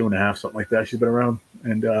 years, 2.5, something like that. She's been around,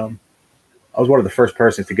 and I was one of the first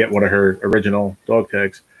persons to get one of her original dog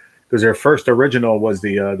tags because her first original was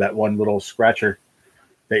the that one little scratcher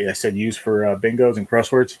that I said used for bingos and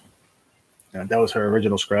crosswords. And that was her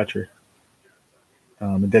original scratcher.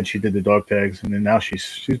 And then she did the dog tags, and then now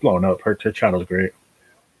she's blowing up. Her channel's great.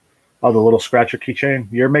 Oh, the little scratcher keychain.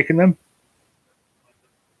 You're making them?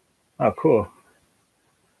 Oh, cool.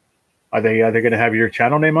 Are they going to have your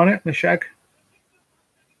channel name on it, Miss Shaq?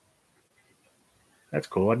 That's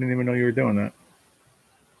cool. I didn't even know you were doing that.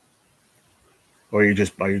 Or are you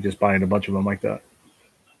just buying a bunch of them like that?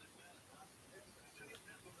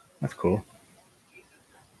 That's cool.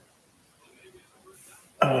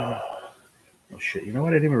 Oh shit! You know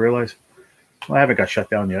what? I didn't even realize. Well, I haven't got shut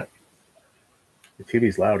down yet. The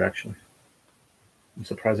TV's loud, actually. I'm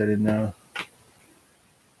surprised I didn't know.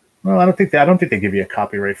 Well, I don't think they give you a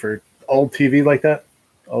copyright for old TV like that.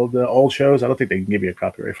 Old shows. I don't think they can give you a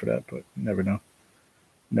copyright for that, but you never know.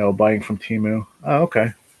 No, buying from Temu. Oh,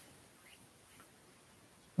 okay.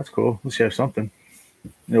 That's cool. Let's have something.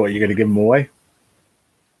 You know what? You're going to give them away?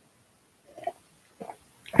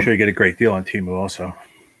 I'm sure you get a great deal on Temu also.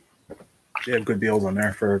 They have good deals on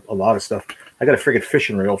there for a lot of stuff. I got a friggin'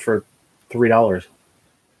 fishing reel for $3.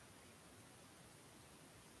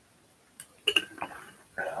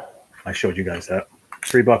 I showed you guys that.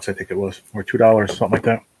 $3, I think it was, or $2, something like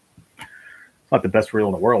that. Not the best reel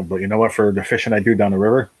in the world, but you know what? For the fishing I do down the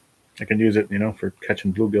river, I can use it, you know, for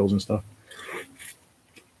catching bluegills and stuff.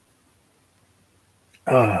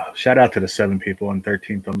 Shout out to the 7 people and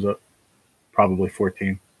 13 thumbs up. Probably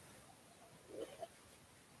 14.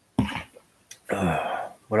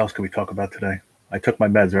 What else can we talk about today? I took my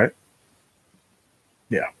meds, right?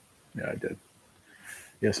 Yeah, I did.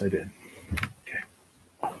 Yes, I did. Okay.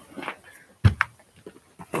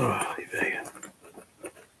 Oh,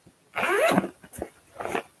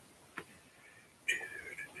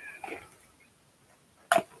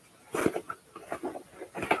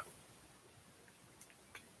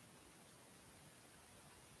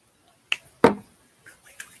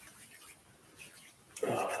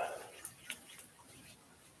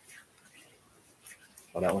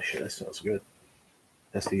 oh, that one shit. That smells good.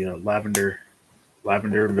 That's the lavender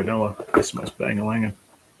and vanilla. It smells bang-a-langin'.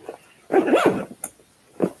 All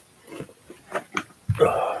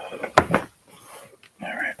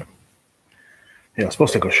right. Yeah, I'm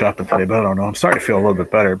supposed to go shopping today, but I don't know. I'm starting to feel a little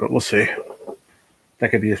bit better, but we'll see.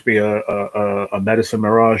 That could just be a medicine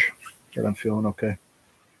mirage that I'm feeling okay.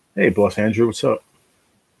 Hey, Boss Andrew, what's up?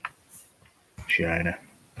 China.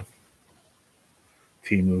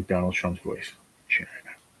 Temu, Donald Trump's voice.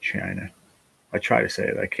 China. I try to say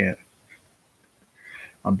it. I can't.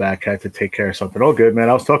 I'm back. I had to take care of something. Oh, good, man.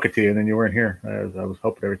 I was talking to you, and then you weren't here. I was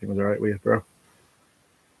hoping everything was all right with you, bro.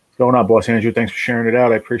 What's going on, Boss Andrew? Thanks for sharing it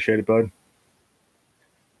out. I appreciate it, bud.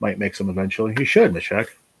 Might make some eventually. You should, Mishak.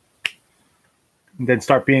 And then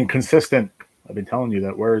start being consistent. I've been telling you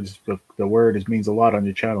that the word means a lot on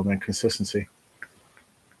your channel, man. Consistency.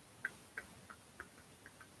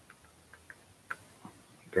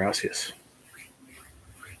 Gracias.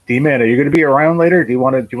 D-Man, are you going to be around later? Do you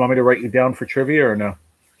want me to write you down for trivia or no?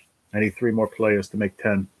 I need 3 more players to make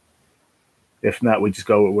 10. If not, we just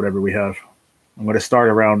go with whatever we have. I'm going to start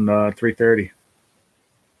around 3:30.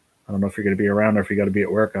 I don't know if you're going to be around or if you got to be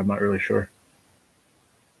at work. I'm not really sure.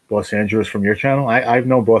 Boss Andrew is from your channel? I've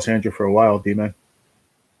known Boss Andrew for a while, D-Man.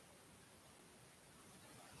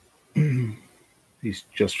 He's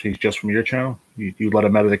just from your channel? You let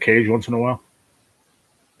him out of the cage once in a while?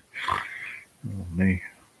 Oh, me.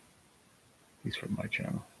 He's from my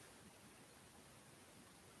channel.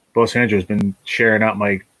 Boss Andrew has been sharing out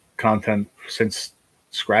my content since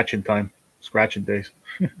scratching days.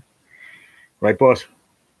 Right, boss?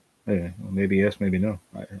 Yeah, well, maybe yes, maybe no.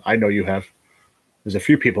 I know you have. There's a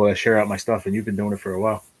few people that share out my stuff, and you've been doing it for a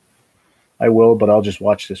while. I will, but I'll just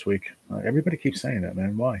watch this week. Everybody keeps saying that,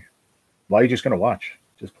 man. Why? Why are you just going to watch?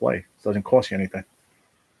 Just play. It doesn't cost you anything.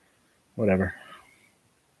 Whatever.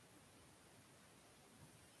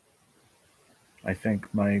 I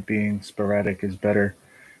think my being sporadic is better.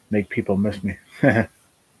 Make people miss me.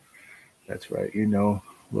 That's right. You know,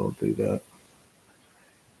 we'll do that.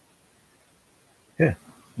 Yeah,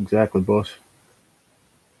 exactly, boss.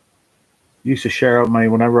 Used to share out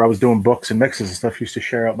whenever I was doing books and mixes and stuff, used to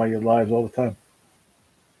share out my lives all the time.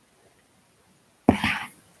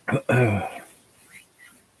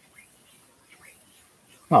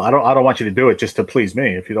 No, I don't want you to do it just to please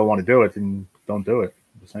me. If you don't want to do it, then don't do it.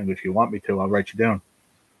 I'm saying if you want me to, I'll write you down.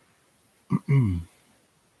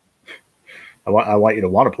 I want you to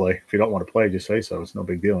want to play. If you don't want to play, just say so. It's no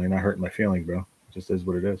big deal. You're not hurting my feelings, bro. It just is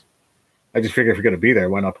what it is. I just figure if you're going to be there,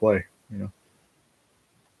 why not play? You know?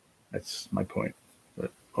 That's my point.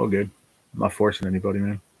 But all good. I'm not forcing anybody,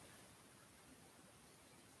 man.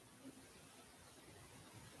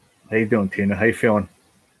 How you doing, Tina? How you feeling?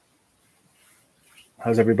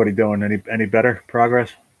 How's everybody doing? Any better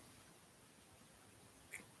progress?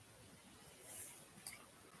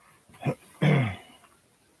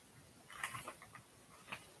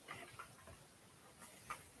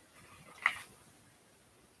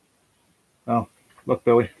 Oh, look,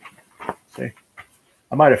 Billy. See?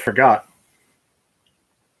 I might have forgot.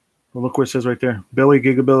 Well, look what it says right there. Billy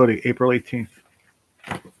Gigability, April 18th.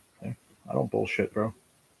 Okay. I don't bullshit, bro.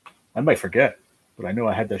 I might forget, but I knew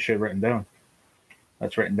I had that shit written down.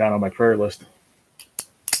 That's written down on my prayer list.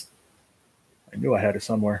 I knew I had it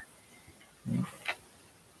somewhere. Yeah.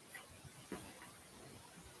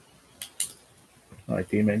 All right,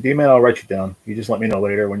 D-Man. D-Man, I'll write you down. You just let me know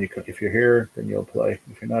later when you cook. If you're here, then you'll play.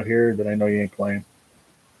 If you're not here, then I know you ain't playing.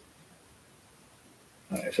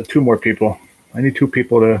 All right, so 2 more people. I need 2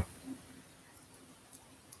 people to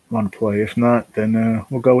want to play. If not, then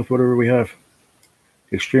we'll go with whatever we have.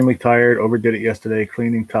 Extremely tired. Overdid it yesterday.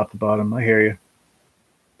 Cleaning top to bottom. I hear you.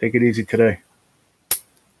 Take it easy today.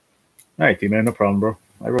 All right, D-Man. No problem, bro.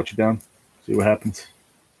 I wrote you down. See what happens.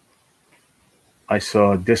 I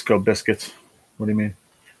saw Disco Biscuits. What do you mean?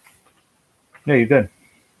 Yeah, you did.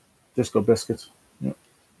 Disco Biscuits. Yep.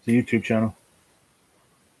 It's a YouTube channel.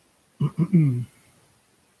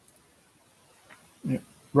 Yeah.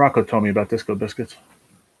 Rocco told me about Disco Biscuits.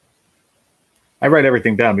 I write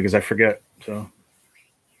everything down because I forget. So,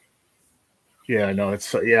 yeah, I know.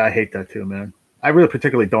 I hate that too, man. I really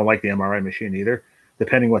particularly don't like the MRI machine either.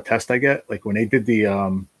 Depending what test I get, like when they did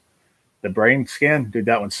the brain scan, dude,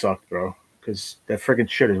 that one sucked, bro. Because that freaking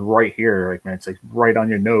shit is right here, like man, it's like right on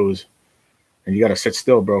your nose, and you got to sit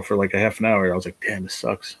still, bro, for like a half an hour. I was like, damn, this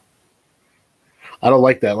sucks. I don't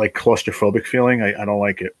like that like claustrophobic feeling. I don't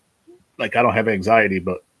like it. Like I don't have anxiety,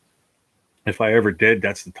 but if I ever did,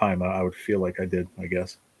 that's the time I would feel like I did. I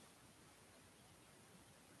guess.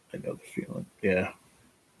 I know the feeling. Yeah,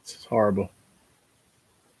 it's horrible.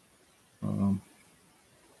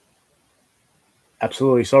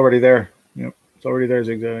 Absolutely, it's already there. Yep, it's already there.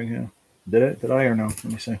 Zigzag. Yeah. Did I or no? Let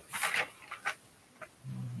me see.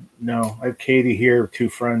 No, I have Katie here, 2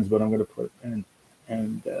 friends, but I'm going to put and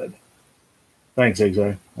Dad. Thanks,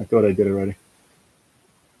 Zigzag. I thought I did already.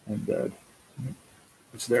 And Dad.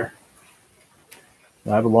 It's there. I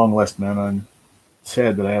have a long list, man. I'm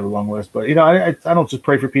sad that I have a long list, but you know, I don't just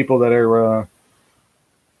pray for people that are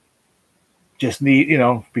just need, you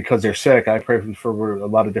know, because they're sick. I pray for a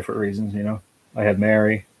lot of different reasons. You know, I have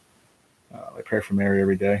Mary. I pray for Mary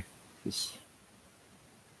every day. Just,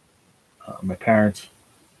 my parents,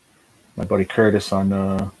 my buddy Curtis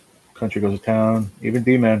on Country Goes to Town, even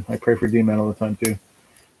D-Man. I pray for D-Man all the time too.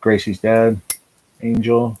 Gracie's dad,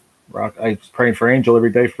 Angel, Rock. I was praying for Angel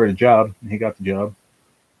every day for a job, and he got the job.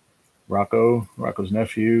 Rocco's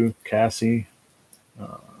nephew, Cassie,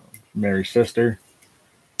 uh, Mary's sister,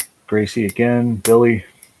 Gracie again, Billy,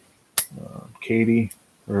 Katie,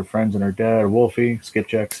 her friends and her dad, Wolfie,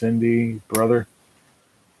 Skipjack, Cindy, brother.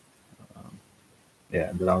 Yeah,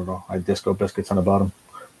 and then I don't know. I have Disco Biscuits on the bottom.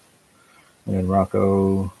 And then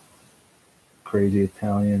Rocco, Crazy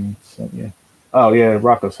Italian sent you. Oh, yeah,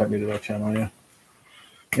 Rocco sent me to that channel, yeah.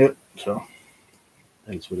 Yep, so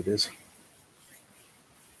that is what it is.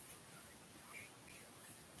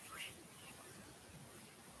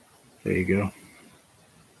 There you go.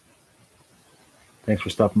 Thanks for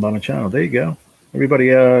stopping by my channel. There you go. Everybody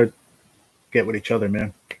get with each other,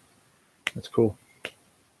 man. That's cool.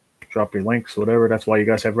 Drop your links, whatever. That's why you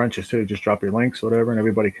guys have wrenches, too. Just drop your links, whatever, and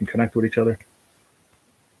everybody can connect with each other.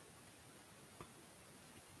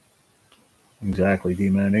 Exactly,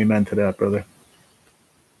 D-Man. Amen to that, brother.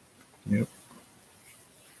 Yep.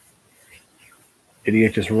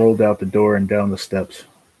 Idiot just rolled out the door and down the steps.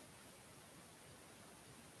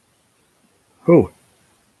 Who? What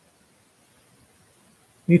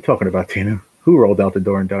are you talking about, Tina? Who rolled out the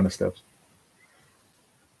door and down the steps?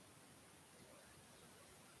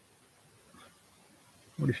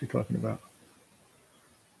 What is she talking about?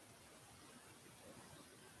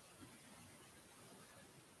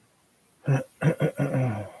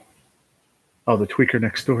 Oh, the tweaker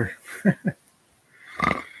next door.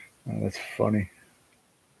 Oh, that's funny.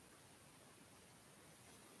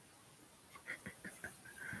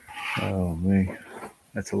 Oh, me.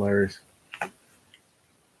 That's hilarious.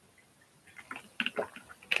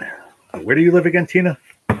 Where do you live again, Tina?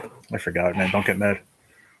 I forgot, man. Don't get mad.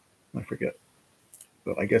 I forget.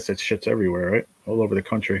 But I guess that shit's everywhere, right? All over the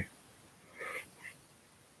country.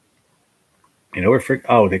 You know,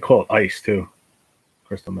 oh, they call it ice, too.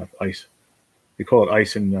 Crystal meth, ice. They call it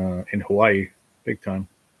ice in Hawaii, big time.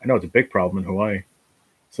 I know it's a big problem in Hawaii.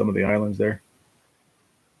 Some of the islands there.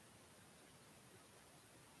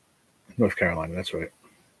 North Carolina, that's right.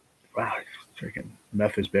 Wow, freaking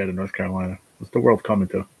meth is bad in North Carolina. What's the world coming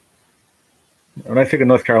to? When I think of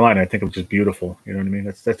North Carolina, I think of just beautiful. You know what I mean?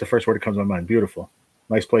 That's the first word that comes to my mind. Beautiful,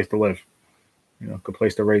 nice place to live. You know, good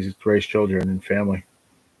place to raise children and family.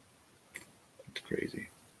 It's crazy.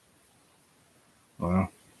 Wow.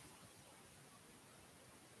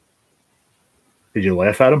 Did you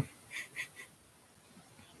laugh at him?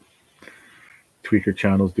 Tweaker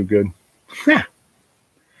channels do good.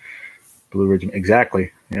 Blue Ridge,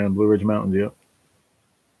 exactly. Yeah, Blue Ridge Mountains. Yep.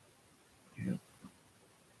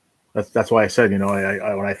 That's why I said, you know,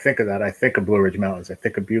 I when I think of that, I think of Blue Ridge Mountains. I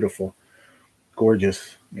think of beautiful,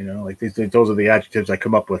 gorgeous. You know, like those are the adjectives I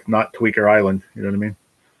come up with. Not Tweaker Island. You know what I mean?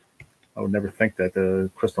 I would never think that the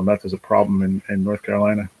crystal meth is a problem in North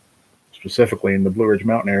Carolina, specifically in the Blue Ridge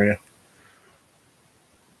Mountain area.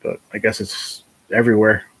 But I guess it's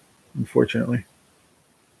everywhere, unfortunately.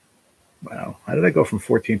 Wow, how did I go from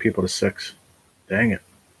 14 people to 6? Dang it!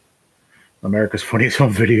 America's Funniest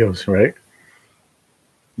Home Videos, right?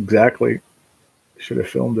 Exactly. Should have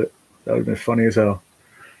filmed it. That would have been funny as hell.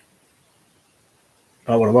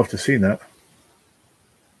 I would have loved to see that.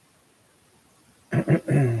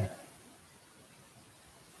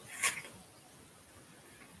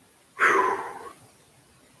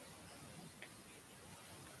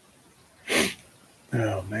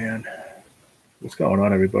 Oh, man. What's going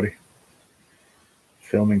on, everybody?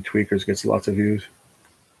 Filming tweakers gets lots of views.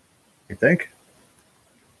 You think?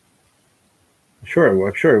 I'm sure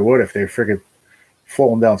it would if they friggin'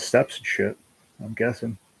 falling down steps and shit. I'm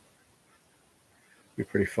guessing. Be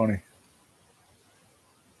pretty funny.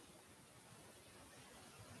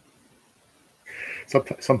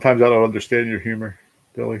 Sometimes I don't understand your humor,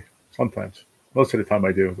 Billy. Sometimes. Most of the time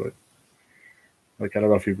I do, but like I don't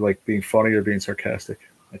know if you like being funny or being sarcastic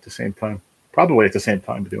at the same time. Probably at the same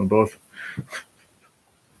time, doing both.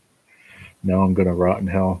 No, I'm gonna rot in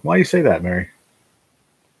hell. Why you say that, Mary?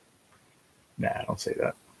 Nah, don't say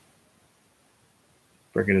that.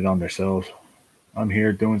 Bringing it on themselves. I'm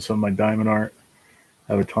here doing some of my diamond art.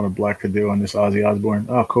 I have a ton of black to do on this Ozzy Osbourne.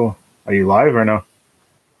 Oh, cool. Are you live or no?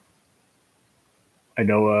 I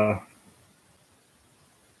know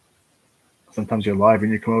sometimes you're live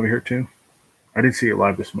and you come over here too. I did see you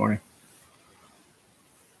live this morning.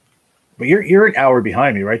 But you're an hour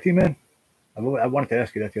behind me, right, D-Man? I wanted to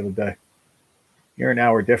ask you that the other day. You're an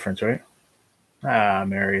hour difference, right? Ah,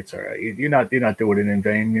 Mary, it's all right. You're not doing it in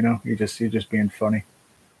vain, you know. You're just being funny.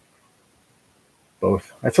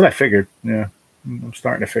 Both. That's what I figured. Yeah, I'm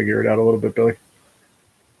starting to figure it out a little bit, Billy.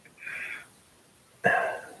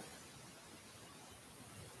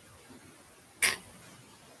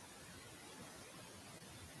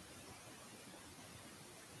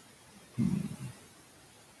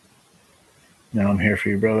 No, I'm here for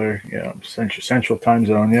you, brother. Yeah, I'm Central time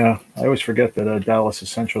zone. Yeah, I always forget that Dallas is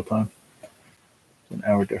Central time. It's an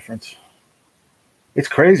hour difference. It's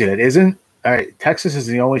crazy. That isn't. All right, Texas is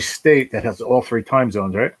the only state that has all three time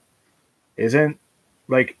zones, right? Isn't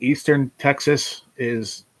like Eastern Texas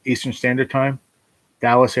is Eastern Standard Time.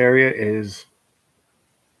 Dallas area is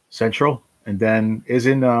Central, and then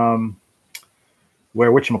isn't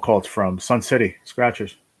where whatchamacallit's from? Sun City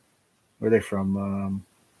Scratchers. Where are they from?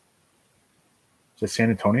 Is it San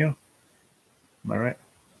Antonio? Am I right?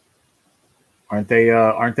 Aren't they?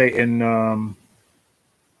 Aren't they in a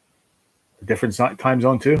different time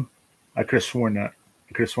zone too? I could have sworn that.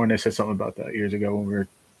 I could have sworn they said something about that years ago when we were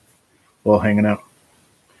all hanging out.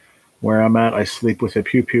 Where I'm at, I sleep with a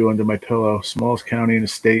pew pew under my pillow. Smallest county in the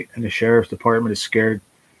state, and the sheriff's department is scared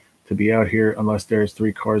to be out here unless there's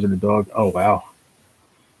 3 cars and a dog. Oh wow!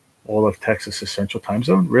 All of Texas is Central Time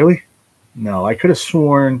Zone. Really? No, I could have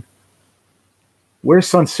sworn. Where's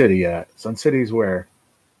Sun City at? Sun City's where?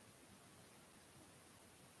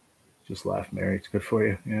 Just laugh, Mary. It's good for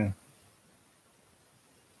you. Yeah.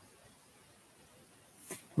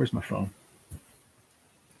 Where's my phone?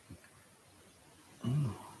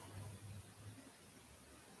 Oh,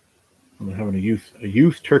 I'm having a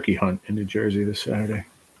youth turkey hunt in New Jersey this Saturday.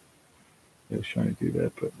 I was trying to do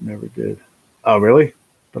that, but never did. Oh, really?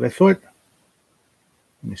 But I thought.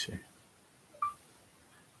 Let me see.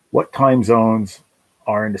 What time zones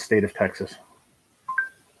are in the state of Texas?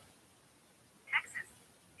 Texas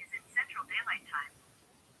is in Central Daylight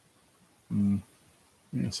Mm, Time.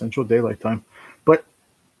 yeah, Central Daylight Time. But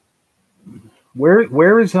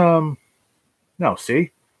where is no,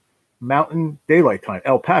 see? Mountain Daylight Time.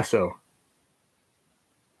 El Paso.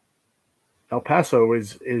 El Paso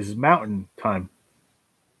is Mountain Time.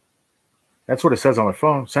 That's what it says on my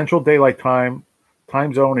phone. Central Daylight Time,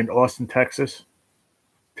 time zone in Austin, Texas,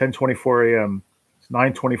 10:24 a.m. It's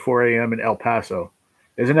 9:24 a.m. in El Paso.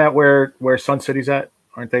 Isn't that where Sun City's at?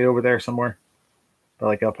 Aren't they over there somewhere?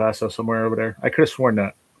 Like El Paso, somewhere over there. I could have sworn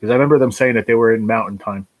that because I remember them saying that they were in Mountain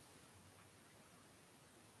Time.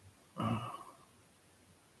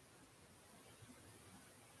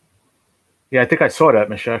 Yeah, I think I saw that,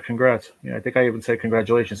 Michelle. Congrats. Yeah, I think I even said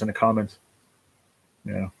congratulations in the comments.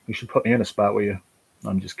 Yeah, you should put me in a spot with you.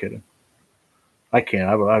 I'm just kidding. I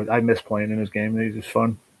can't. I miss playing in this game. It's just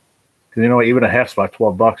fun. Because you know, even a half spot,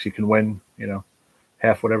 $12, you can win. You know,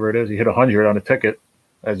 half whatever it is. You hit 100 on a ticket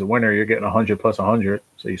as a winner, you're getting 100 plus 100.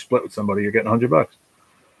 So you split with somebody, you're getting $100.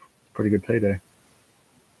 Pretty good payday.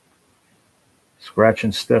 Scratch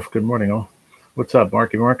and Steph. Good morning, all. What's up,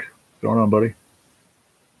 Marky Mark? What's going on, buddy?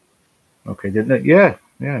 Okay, didn't it? Yeah,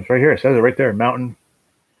 it's right here. It says it right there. Mountain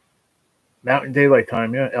Daylight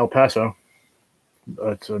Time. Yeah, El Paso.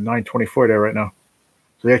 It's 9:24 there right now.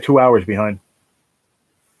 So they're 2 hours behind.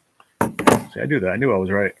 See, I do that. I knew I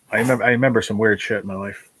was right. I remember some weird shit in my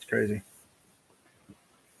life. It's crazy.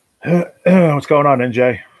 What's going on,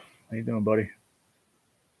 NJ? How you doing, buddy?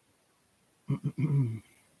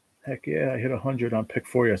 Heck yeah, I hit 100 on pick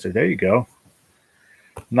 4 yesterday. There you go.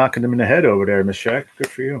 Knocking them in the head over there, Miss Shack.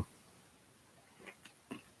 Good for you.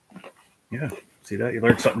 Yeah, see that? You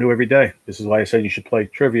learn something new every day. This is why I said you should play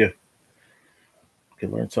trivia. You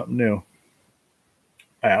can learn something new. All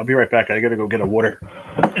right, I'll be right back. I got to go get a water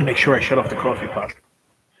and make sure I shut off the coffee pot.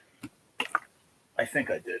 I think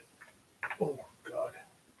I did. Oh, God.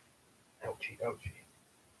 Ouchie, ouchie.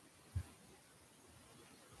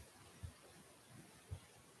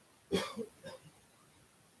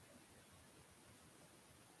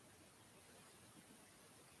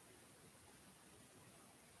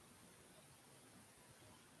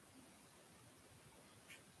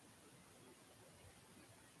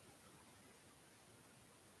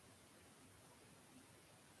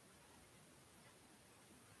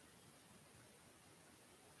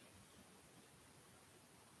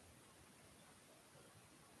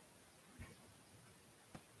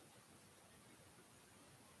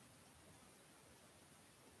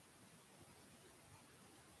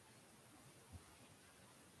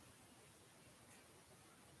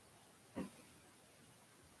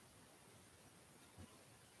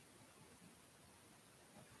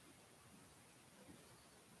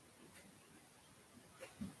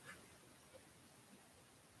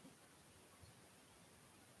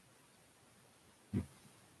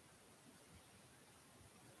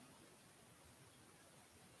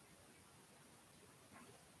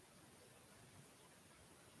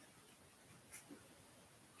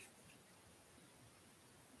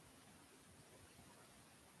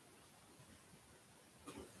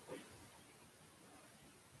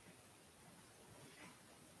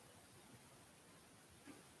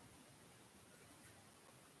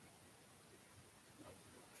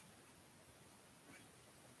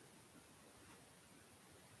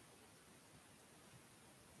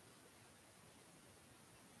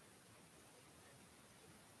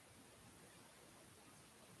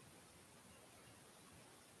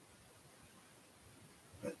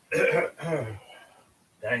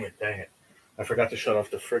 Dang it. I forgot to shut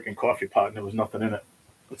off the freaking coffee pot and there was nothing in it.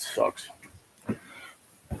 It sucks.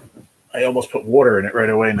 I almost put water in it right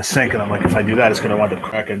away in the sink, and I'm like, if I do that, it's going to wind up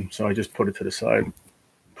cracking. So I just put it to the side,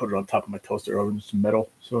 put it on top of my toaster oven, it's metal,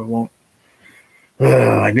 so it won't.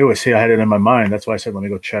 I knew it. See, I had it in my mind. That's why I said, let me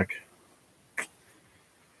go check.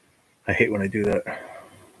 I hate when I do that.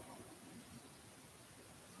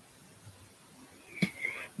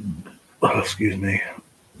 Oh, excuse me.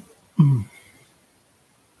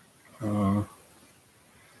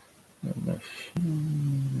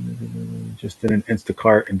 Just did an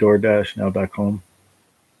Instacart and DoorDash. Now back home.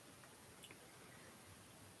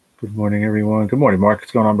 Good morning, everyone. Good morning, Mark.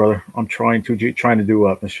 What's going on, brother? I'm trying to do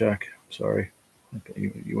what, Miss Shack? Sorry.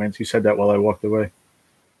 Okay, you said that while I walked away.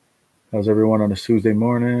 How's everyone on a Tuesday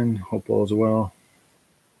morning? Hope all is well.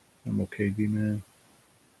 I'm okay, D-man.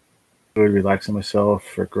 Good, relaxing myself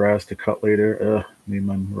for grass to cut later. Need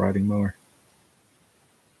my riding mower.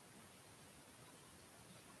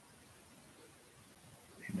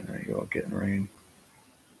 There you go, getting rain.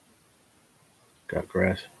 Got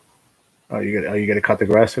grass. Oh, you got to cut the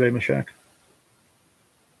grass today, Miss Shack?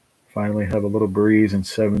 Finally have a little breeze and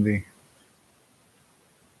 70.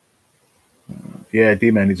 Yeah,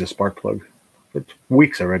 D-man needs a spark plug. It's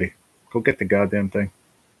weeks already. Go get the goddamn thing.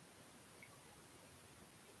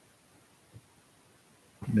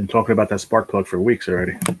 I've been talking about that spark plug for weeks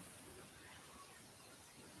already.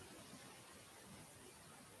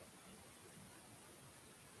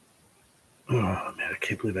 Oh, man, I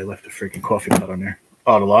can't believe I left the freaking coffee pot on there.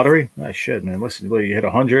 Oh, the lottery? Ah, shit, man. Listen, you hit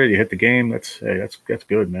 100, you hit the game. That's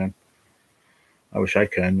good, man. I wish I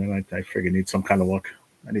can, man. I freaking need some kind of luck.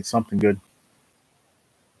 I need something good.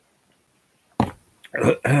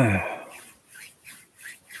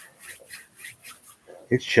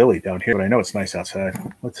 It's chilly down here, but I know it's nice outside.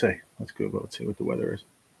 Let's see. Let's go. Let's see what the weather is.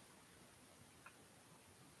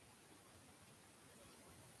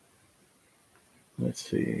 Let's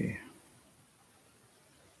see.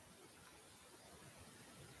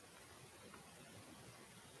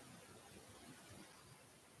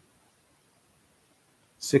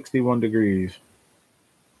 $61 degrees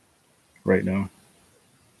right now.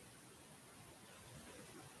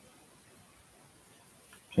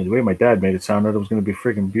 So the way my dad made it sound that it was going to be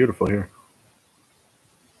freaking beautiful here.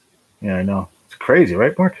 Yeah, I know. It's crazy,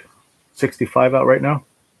 right, Mark? 65 out right now.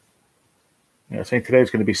 Yeah, saying today it's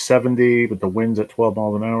going to be 70 with the winds at 12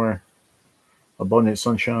 miles an hour. Abundant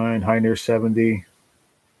sunshine, high near 70.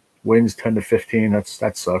 Winds 10 to 15.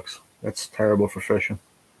 That sucks. That's terrible for fishing.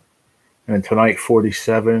 And then tonight,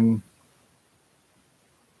 47.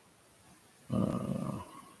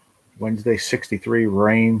 Wednesday, 63.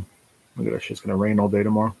 Rain. Look at that. Shit's going to rain all day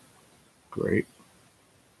tomorrow. Great.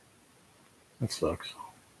 That sucks.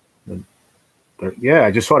 Yeah,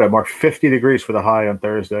 I just saw that, Mark. 50 degrees for the high on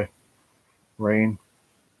Thursday. Rain.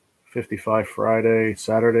 55 Friday.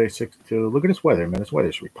 Saturday, 62. Look at this weather, man. This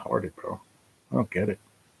weather's retarded, bro. I don't get it.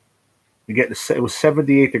 It was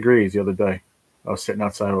 78 degrees the other day. I was sitting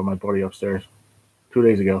outside with my buddy upstairs 2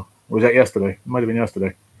 days ago. Or was that yesterday? It might have been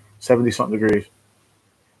yesterday. 70-something degrees.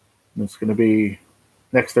 And it's going to be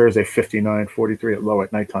next Thursday, 59, 43 at low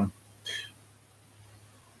at nighttime.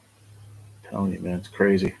 I'm telling you, man, it's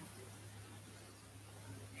crazy.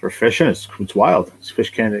 For fishing, it's wild. Fish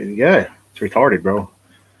can't, yeah, it's retarded, bro.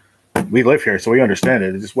 We live here, so we understand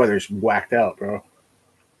it. This weather's whacked out, bro.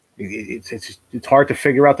 It's hard to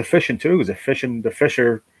figure out the fishing, too, because the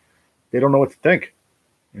fisher, they don't know what to think.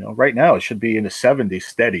 You know, right now it should be in the 70s,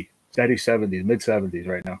 steady 70s, mid 70s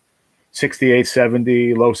right now. 68,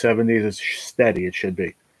 70, low 70s is steady. It should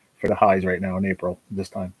be for the highs right now in April this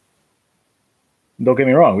time. And don't get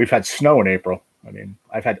me wrong. We've had snow in April. I mean,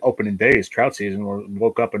 I've had opening days, trout season, where we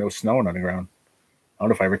woke up and it was snowing on the ground. I don't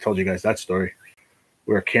know if I ever told you guys that story.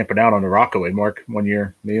 We were camping out on the Rockaway, Mark, one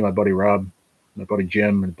year. Me and my buddy Rob, my buddy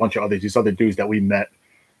Jim, and a bunch of these other dudes that we met.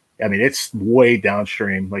 I mean, it's way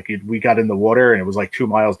downstream. Like we got in the water and it was like 2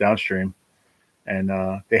 miles downstream. And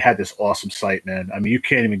they had this awesome site, man. I mean, you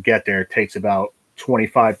can't even get there. It takes about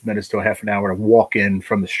 25 minutes to a half an hour to walk in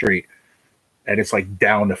from the street. And it's like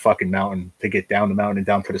down the fucking mountain to get down the mountain and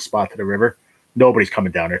down to the spot to the river. Nobody's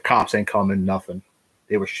coming down there. Cops ain't coming, nothing.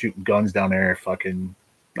 They were shooting guns down there, fucking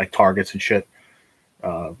like targets and shit.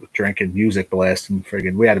 Drinking, music blasting,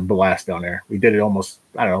 friggin'. We had a blast down there. We did it almost,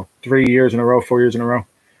 I don't know, 4 years in a row.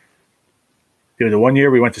 Dude, the 1 year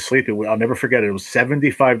we went to sleep, I'll never forget it. It was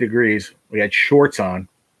 75 degrees. We had shorts on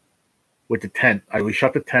with the tent. We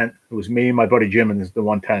shut the tent. It was me and my buddy Jim in the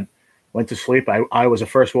one tent. Went to sleep. I was the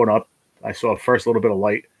first one up. I saw first little bit of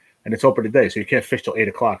light. And it's open today, so you can't fish till 8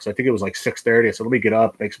 o'clock. So I think it was like 6:30. I said, let me get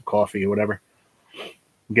up, make some coffee or whatever.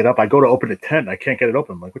 Get up. I go to open the tent. I can't get it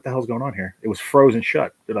open. I'm like, what the hell's going on here? It was frozen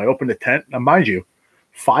shut. Did I open the tent? Now, mind you,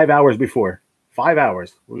 5 hours before, 5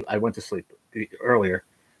 hours, I went to sleep earlier.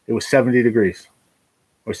 It was 70 degrees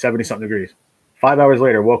or 70 something degrees. 5 hours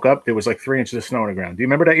later, woke up. There was like 3 inches of snow on the ground. Do you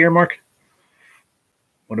remember that year, Mark?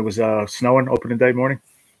 When it was snowing opening day morning?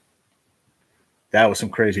 That was some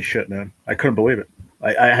crazy shit, man. I couldn't believe it.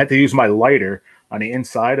 I had to use my lighter on the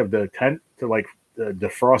inside of the tent to like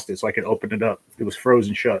defrost it so I could open it up. It was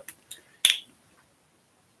frozen shut.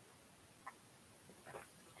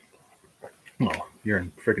 Oh, you're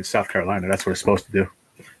in freaking South Carolina. That's what it's supposed to do.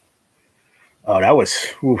 Oh, that was.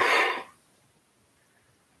 Oof.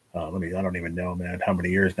 I don't even know, man, how many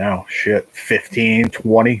years now. Shit, 15,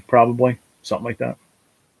 20, probably. Something like that.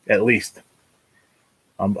 At least.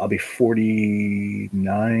 I'll be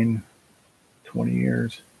 49, 20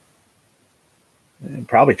 years. And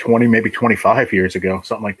probably 20, maybe 25 years ago.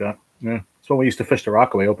 Something like that. Yeah. That's when we used to fish the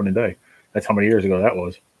Rockaway opening day. That's how many years ago that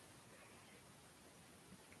was.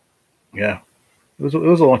 Yeah. It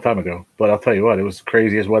was a long time ago. But I'll tell you what, it was the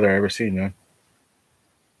craziest weather I ever seen, man.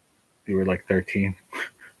 You were like 13.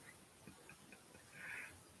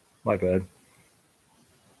 My bad.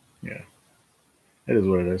 Yeah. It is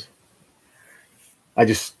what it is. I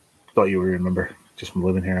just thought you would remember just from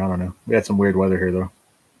living here. I don't know. We had some weird weather here, though.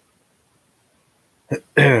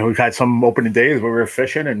 We've had some opening days where we were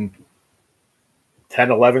fishing and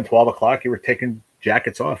 10, 11, 12 o'clock, you were taking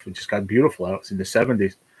jackets off. It just got beautiful out. It's in the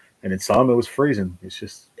 70s. And in some, it was freezing. It's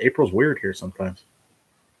just, April's weird here sometimes.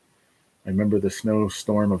 I remember the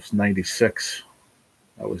snowstorm of 96.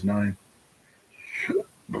 I was 9.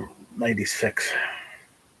 96.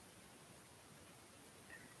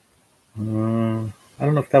 I don't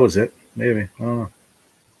know if that was it. Maybe. I don't know.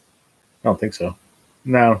 I don't think so.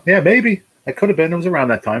 No. Yeah, maybe. It could have been. It was around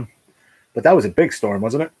that time. But that was a big storm,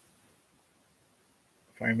 wasn't it?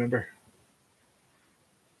 If I remember.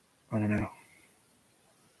 I don't know.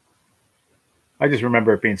 I just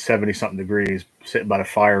remember it being 70-something degrees, sitting by the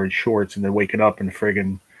fire in shorts, and then waking up and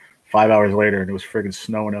friggin' 5 hours later, and it was friggin'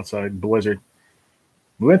 snowing outside, blizzard.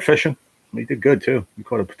 We went fishing. We did good, too. We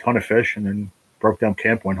caught a ton of fish, and then broke down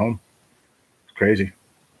camp, went home. It's crazy.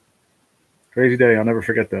 Crazy day. I'll never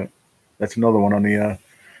forget that. That's another one on the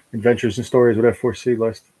Adventures and Stories with F4C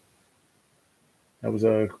list. That was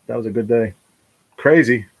a good day.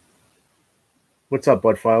 Crazy. What's up,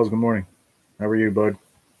 Bud Files? Good morning. How are you, bud?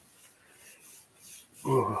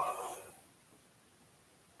 Ooh.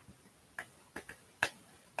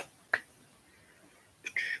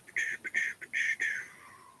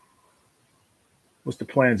 What's the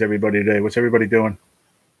plans, everybody, today? What's everybody doing?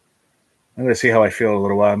 I'm gonna see how I feel in a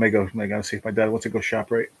little while. I may go see if my dad wants to go shop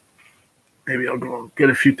right. Maybe I'll go get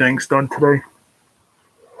a few things done today.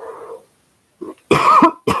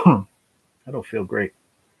 I don't feel great.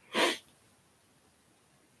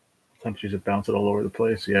 Temperatures are bouncing all over the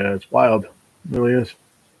place. Yeah, it's wild. It really is.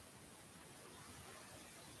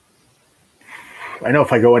 I know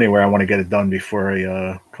if I go anywhere, I want to get it done before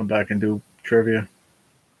I come back and do trivia.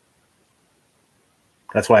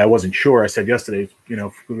 That's why I wasn't sure. I said yesterday,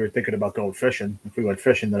 if we were thinking about going fishing, if we went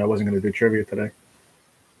fishing, then I wasn't going to do trivia today.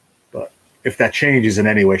 But if that changes in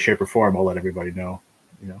any way, shape, or form, I'll let everybody know,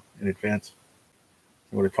 in advance.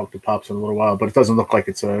 I'm going to talk to Pops in a little while, but it doesn't look like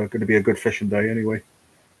it's going to be a good fishing day anyway.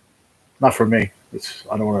 Not for me.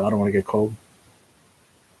 I don't want to get cold.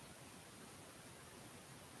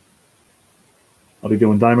 I'll be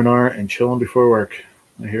doing Diamond Art and chilling before work.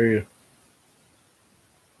 I hear you.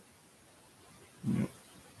 Yeah.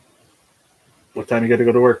 What time you got to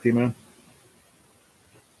go to work, D-Man?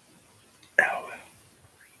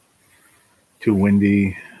 Too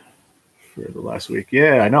windy for the last week.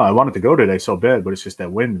 Yeah, I know. I wanted to go today so bad, but it's just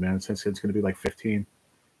that wind, man. Since it's going to be like 15.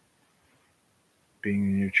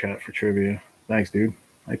 Being in your chat for trivia. Thanks, dude.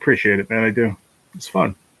 I appreciate it, man. I do. It's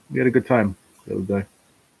fun. We had a good time the other day.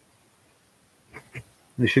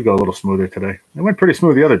 They should go a little smoother today. It went pretty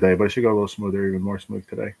smooth the other day, but it should go a little smoother, even more smooth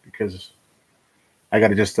today, because I got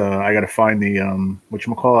to find the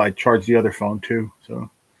whatchamacallit. I charge the other phone too, so it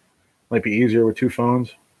might be easier with 2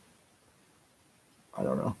 phones. I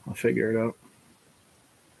don't know. I'll figure it out.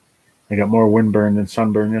 I got more windburn than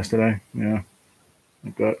sunburn yesterday. Yeah,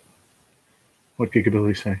 like that. What could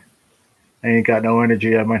Billy say? I ain't got no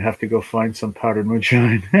energy. I might have to go find some powdered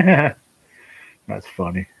moonshine. That's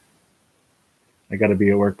funny. I got to be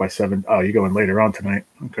at work by 7. Oh, you're going later on tonight.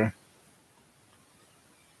 Okay.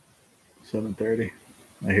 7:30.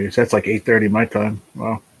 I hear you. So that's like 8:30 my time.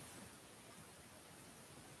 Wow.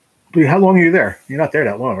 Dude, how long are you there? You're not there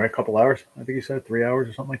that long, right? A couple hours? I think you said 3 hours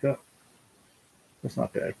or something like that. That's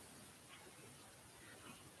not bad.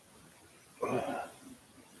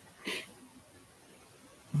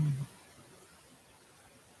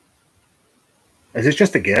 Is it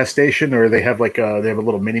just a gas station, or they have like they have a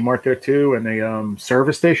little mini mart there too, and a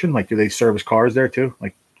service station? Like, do they service cars there too,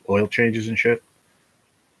 like oil changes and shit,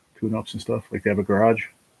 tune ups and stuff? Like they have a garage?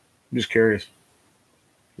 I'm just curious.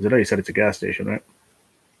 Because I know you said it's a gas station, right?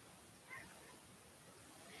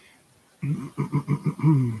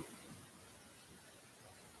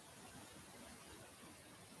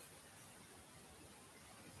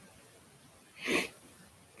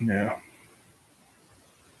 Yeah.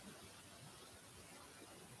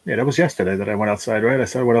 Yeah, that was yesterday that I went outside, right? I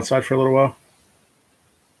said I went outside for a little while.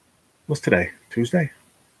 What's today? Tuesday?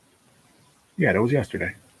 Yeah, that was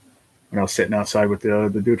yesterday. When I was sitting outside with the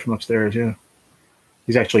dude from upstairs, yeah.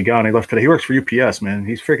 He's actually gone. He left today. He works for UPS, man.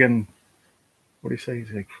 He's freaking, what do you say?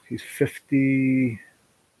 He's 50,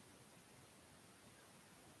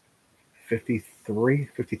 53,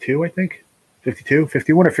 52, I think. 52,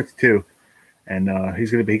 51 or 52. And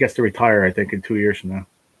he gets to retire, I think, in 2 years from now.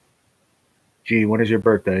 Gee, when is your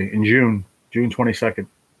birthday? In June 22nd.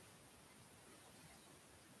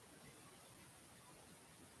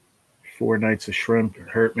 4 nights of shrimp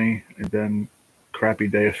hurt me, and then crappy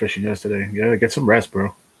day of fishing yesterday. Yeah, get some rest,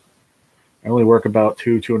 bro. I only work about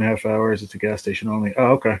 2.5 hours. It's a gas station only.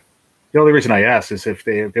 Oh, okay. The only reason I asked is if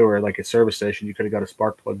they were like a service station, you could have got a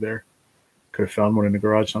spark plug there. Could have found one in the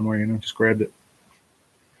garage somewhere, just grabbed it.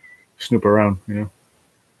 Snoop around,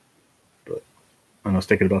 But I was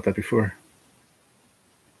thinking about that before.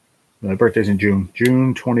 My birthday's in June.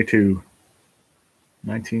 June 22,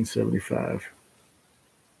 1975.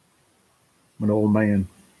 I'm an old man.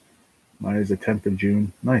 Mine is the 10th of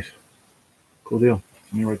June. Nice. Cool deal.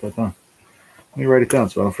 Let me write that down. Let me write it down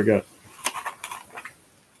so I don't forget.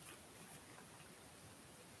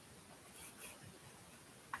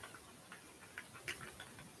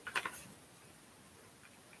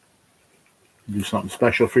 Do something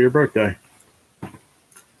special for your birthday.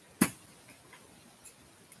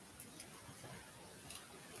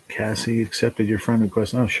 Cassie accepted your friend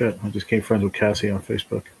request. Oh, shit. I just became friends with Cassie on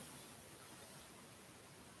Facebook.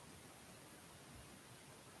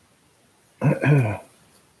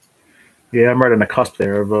 Yeah, I'm right on the cusp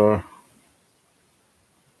there of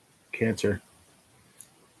cancer.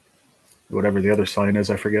 Whatever the other sign is,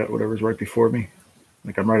 I forget. Whatever's right before me.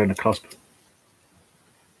 Like, I'm right on the cusp.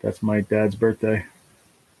 That's my dad's birthday.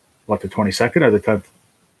 What, the 22nd or the 10th?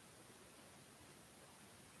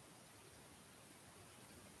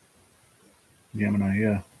 Gemini,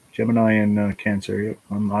 yeah. Gemini and Cancer. Yep.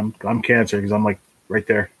 I'm Cancer because I'm like right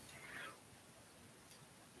there.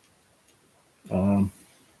 All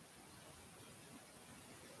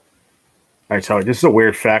right, so this is a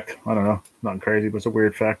weird fact. I don't know, nothing crazy, but it's a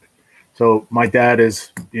weird fact. So my dad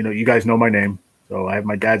is, you guys know my name. So I have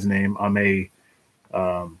my dad's name. I'm a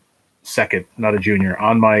second, not a junior.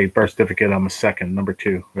 On my birth certificate, I'm a second, number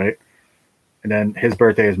 2, right? And then his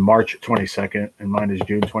birthday is March 22nd, and mine is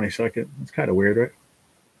June 22nd. It's kind of weird, right?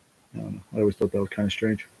 I don't know. I always thought that was kind of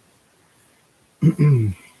strange.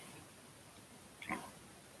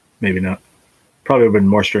 Maybe not. Probably would have been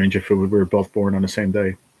more strange if we were both born on the same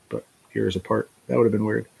day, but years apart. That would have been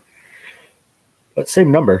weird. But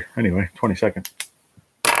same number, anyway, 22nd.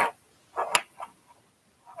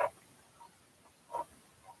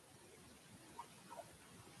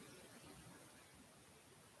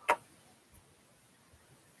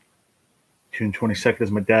 June 22nd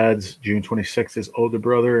is my dad's. June 26th is older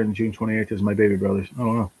brother, and June 28th is my baby brother's. Oh,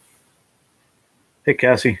 wow. Hey,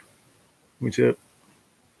 Cassie. What's up?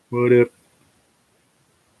 What up?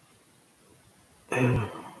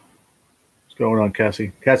 What's going on,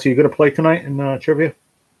 Cassie? Cassie, you going to play tonight in trivia?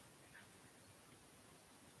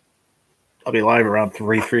 I'll be live around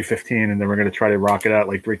 3:15, and then we're going to try to rock it out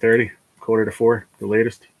like 3:30, 3:45, the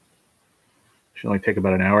latest. Should only take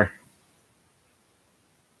about an hour.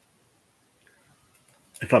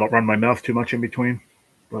 If I don't run my mouth too much in between,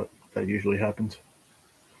 but that usually happens.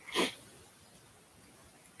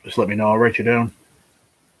 Just let me know. I'll write you down.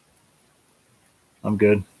 I'm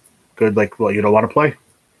good. Good, like, well, you don't want to play?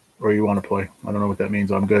 Or you want to play? I don't know what that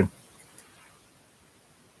means. I'm good.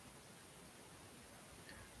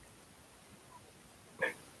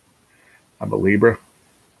 I'm a Libra.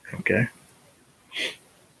 Okay.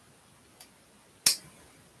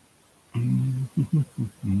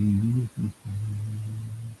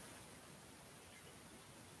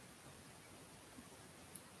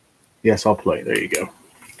 Yes, I'll play. There you go.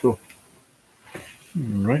 Cool.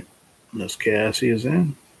 All right. Miss Cassie is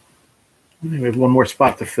in. We have one more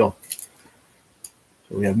spot to fill.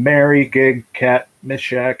 So we have Mary, Gig, Kat, Miss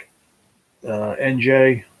Shack,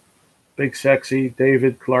 NJ, Big Sexy,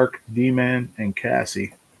 David, Clark, D-Man, and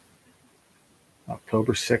Cassie.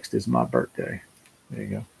 October 6th is my birthday. There you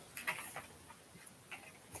go.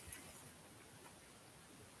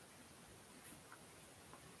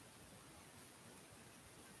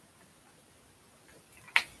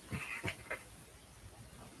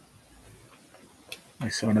 My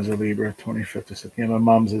son is a Libra, 25th of September. Yeah,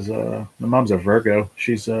 my mom's a Virgo.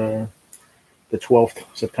 She's the 12th,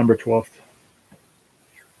 September 12th.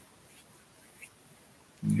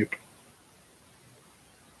 Yep.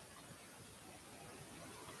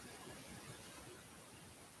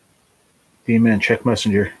 D-Man, check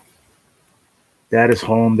messenger. Dad is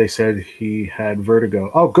home. They said he had vertigo.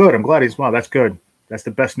 Oh, good. I'm glad wow, that's good. That's the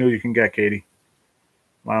best news you can get, Katie.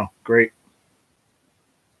 Wow, great.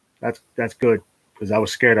 That's good. Because I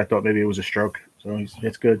was scared. I thought maybe it was a stroke. So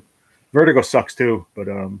it's good. Vertigo sucks too, but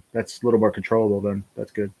that's a little more controllable then.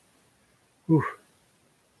 That's good. Whew.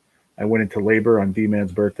 I went into labor on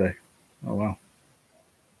D-Man's birthday. Oh wow.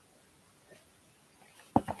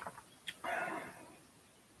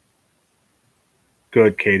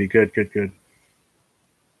 Good, Katie. Good, good, good.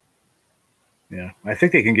 Yeah, I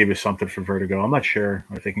think they can give you something for vertigo. I'm not sure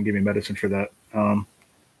if they can give you medicine for that. I'm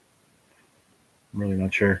really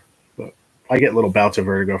not sure, but I get little bouts of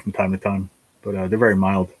vertigo from time to time, but they're very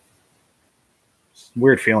mild. It's a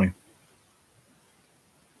weird feeling.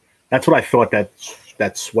 That's what I thought that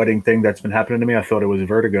sweating thing that's been happening to me. I thought it was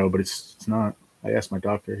vertigo, but it's not. I asked my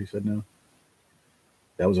doctor. He said no.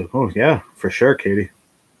 That was yeah, for sure, Katie.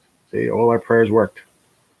 See, all our prayers worked.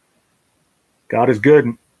 God is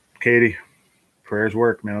good, Katie. Prayers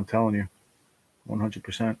work, man. I'm telling you,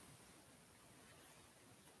 100%.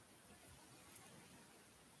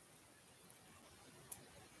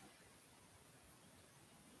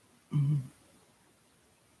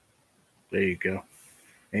 There you go.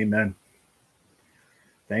 Amen.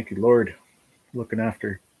 Thank you, Lord, looking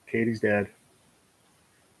after Katie's dad.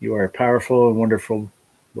 You are powerful and wonderful,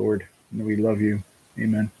 Lord, and we love you.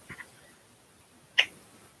 Amen.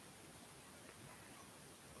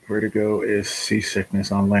 Vertigo is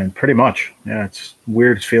seasickness on land. Pretty much. Yeah, it's the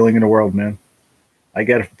weirdest feeling in the world, man. I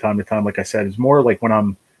get it from time to time. Like I said, it's more like when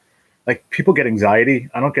I'm like people get anxiety.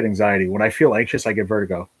 I don't get anxiety. When I feel anxious, I get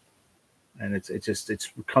vertigo. And it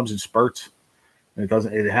comes in spurts. And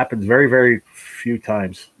it happens very, very few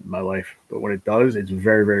times in my life. But when it does, it's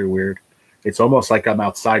very, very weird. It's almost like I'm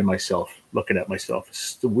outside myself, looking at myself.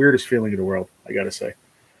 It's the weirdest feeling in the world, I gotta say.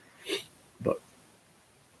 But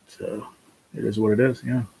so it is what it is,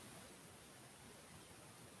 yeah.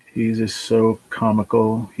 He's just so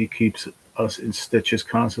comical. He keeps us in stitches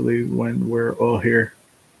constantly when we're all here.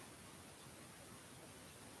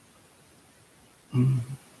 Mm.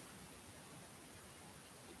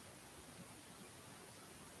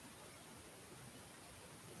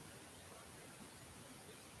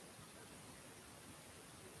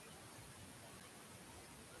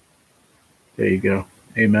 There you go.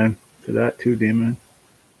 Amen to that too, Demon.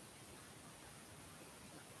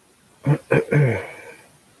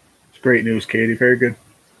 It's great news, Katie. Very good.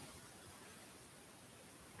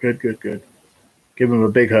 Good, good, good. Give him a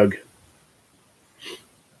big hug.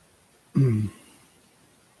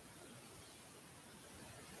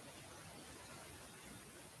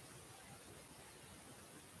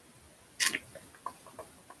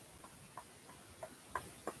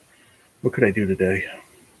 What could I do today?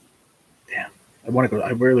 Damn. I want to go. I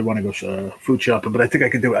really want to go food shopping, but I think I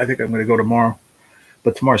can do it. I think I'm going to go tomorrow.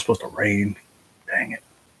 But tomorrow's supposed to rain. Dang it.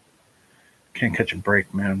 Can't catch a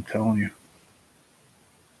break, man. I'm telling you.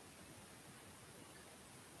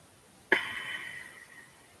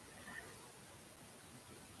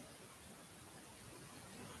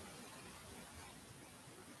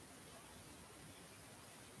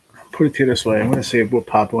 Put it to you this way. I'm going to see what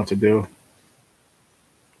Pop wants to do.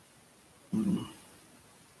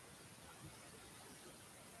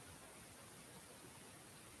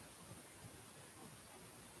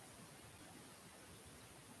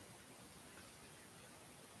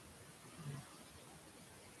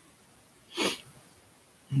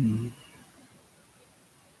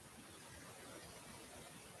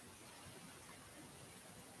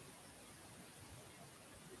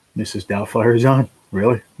 Mrs. Doubtfire is on?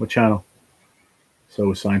 Really? What channel? So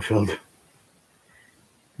was Seinfeld.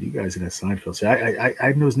 You guys in that Seinfeld. See,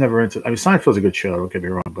 I was never into. I mean, Seinfeld's a good show. Don't get me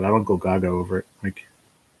wrong, but I don't go gaga over it. Like,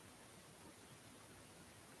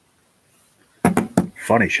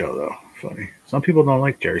 funny show though. Funny. Some people don't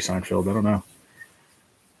like Jerry Seinfeld. I don't know.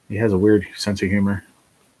 He has a weird sense of humor.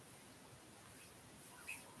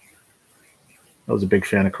 I was a big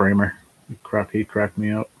fan of Kramer. He cracked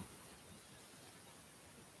me up.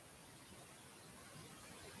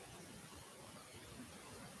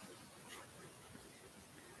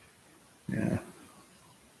 Yeah.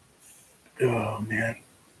 Oh man.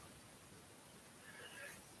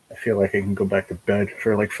 I feel like I can go back to bed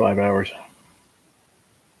for like 5 hours.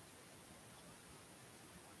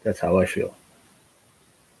 That's how I feel.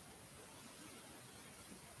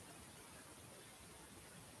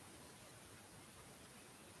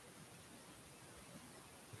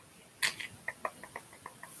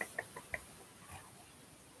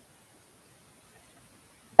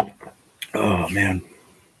 Oh man,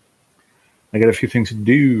 I got a few things to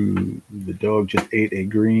do. The dog just ate a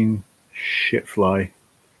green shit fly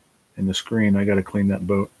in the screen. I got to clean that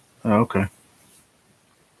boat. Oh, okay.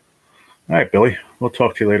 All right, Billy. We'll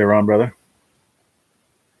talk to you later on, brother.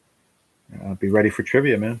 Be ready for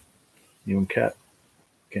trivia, man. You and Kat.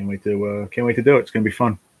 Can't wait to do it. It's gonna be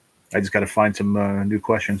fun. I just got to find some new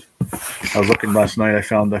questions. I was looking last night. I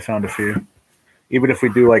found a few. Even if we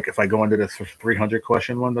do like if I go into the 300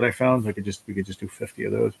 question one that I found, we could just do 50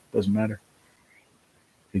 of those. Doesn't matter.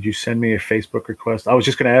 Did you send me a Facebook request? I was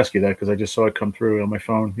just going to ask you that because I just saw it come through on my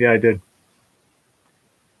phone. Yeah, I did.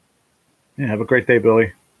 Yeah, have a great day,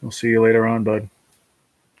 Billy. We'll see you later on, bud.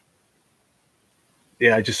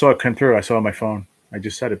 Yeah, I just saw it come through. I saw it on my phone. I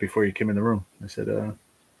just said it before you came in the room. I said,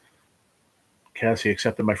 Cassie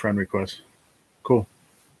accepted my friend request. Cool.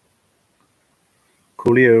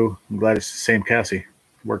 Coolio. I'm glad it's the same Cassie.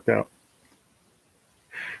 Worked out.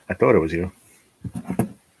 I thought it was you.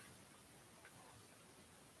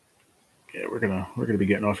 Yeah, we're gonna be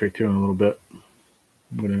getting off here too in a little bit.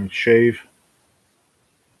 I'm gonna shave,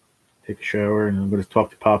 take a shower, and I'm gonna talk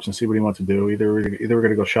to Pops and see what he wants to do. Either we're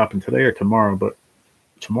gonna go shopping today or tomorrow, but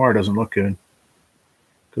tomorrow doesn't look good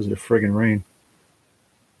because of the friggin' rain.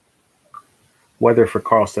 Weather for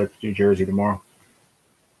Carlstadt, New Jersey tomorrow.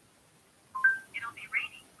 It'll be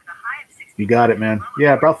raining with a high of 60. You got it, man.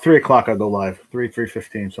 Yeah, about 3 o'clock I'll go live.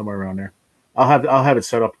 3:15, somewhere around there. I'll have it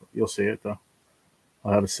set up. You'll see it though.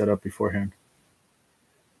 I'll have it set up beforehand.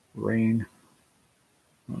 Rain.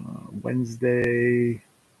 Wednesday. It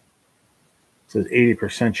says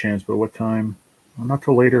 80% chance, but what time? Well, not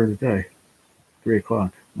till later in the day. 3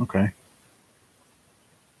 o'clock. Okay.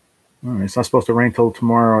 All right. It's not supposed to rain till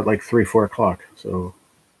tomorrow at like 4 o'clock. So,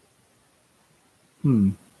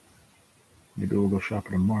 maybe we'll go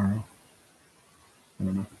shopping tomorrow. I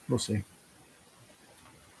don't know. We'll see.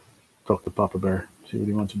 Talk to Papa Bear. See what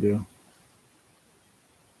he wants to do.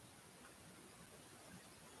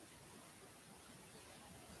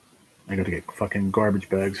 I got to get fucking garbage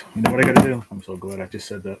bags. You know what I got to do? I'm so glad I just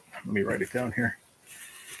said that. Let me write it down here.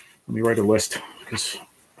 Let me write a list because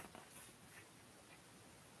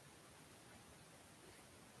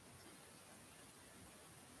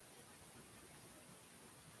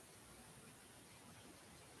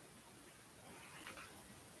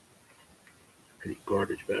I need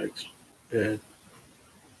garbage bags. Bad.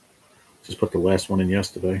 Just put the last one in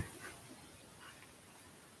yesterday.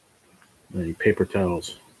 I need paper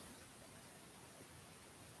towels.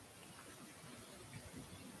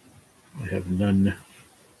 I have none.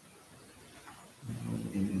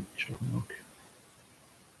 Chocolate milk.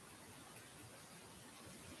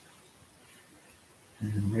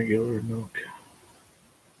 And regular milk.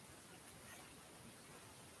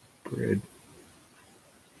 Bread.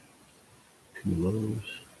 2 loaves.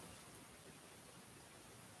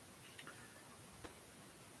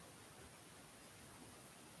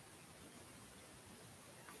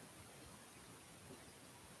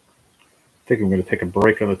 I think I'm going to take a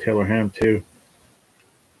break on the Taylor ham too.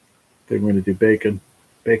 I think I'm going to do bacon.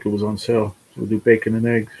 Bacon was on sale. So we'll do bacon and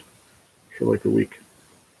eggs for like a week.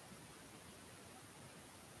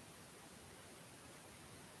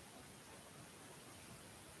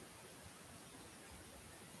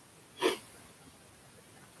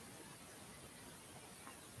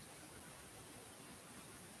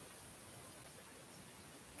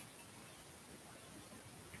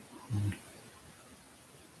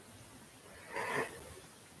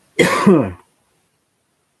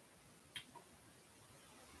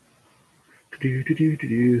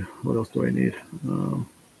 What else do I need?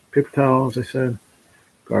 Paper towels, I said.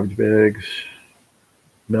 Garbage bags.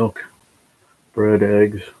 Milk. Bread,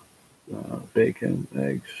 eggs. Bacon,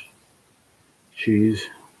 eggs. Cheese.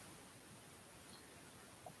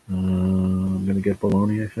 I'm going to get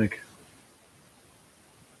bologna, I think.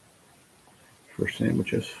 For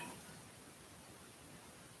sandwiches.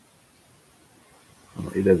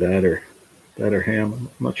 Either that or ham.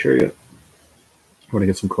 I'm not sure yet. I want to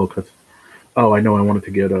get some cold cuts. Oh, I know. I wanted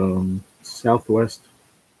to get Southwest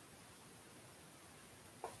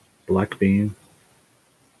black bean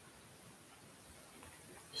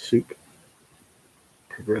soup.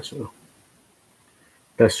 Progresso.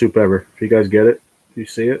 Best soup ever. If you guys get it, if you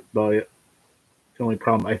see it, buy it. The only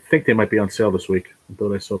problem, I think they might be on sale this week. I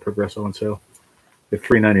thought I saw Progresso on sale. They're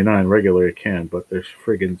 $3.99 regular. It can, but they're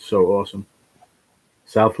friggin' so awesome.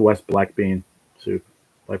 Southwest black bean soup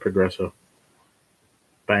by Progresso.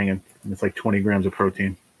 Banging. And it's like 20 grams of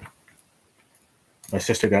protein. My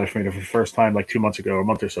sister got it for me the first time like 2 months ago, a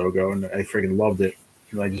month or so ago, and I friggin' loved it.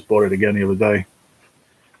 And I just bought it again the other day.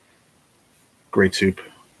 Great soup.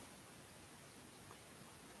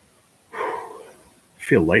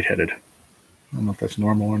 feel lightheaded. I don't know if that's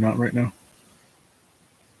normal or not right now.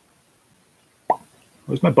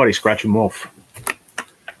 Where's my buddy Scratching Wolf?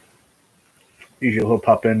 Usually he'll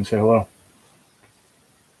pop in and say hello.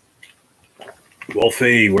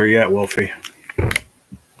 Wolfie, where you at, Wolfie?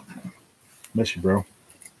 Miss you, bro.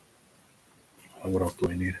 What else do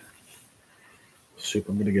I need? Soup.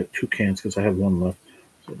 I'm going to get 2 cans because I have 1 left.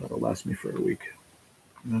 So that'll last me for a week.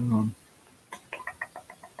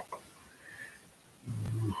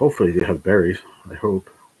 Hopefully they have berries. I hope.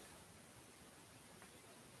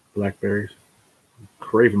 Blackberries. I'm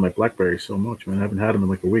craving my blackberries so much, man. I haven't had them in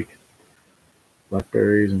like a week.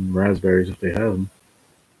 Blackberries and raspberries if they have them.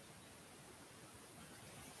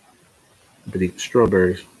 I've been eating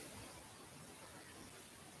strawberries.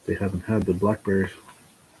 They haven't had the blackberries.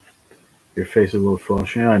 Your face is a little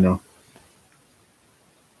flush. Yeah, I know.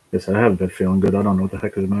 Yes, I haven't been feeling good. I don't know what the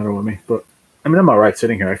heck is the matter with me. But, I mean, I'm all right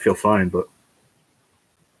sitting here. I feel fine, but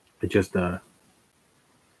it just, I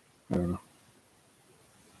don't know.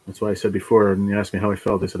 That's why I said before, when you asked me how I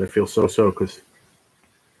felt, I said I feel so-so because,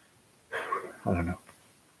 I don't know.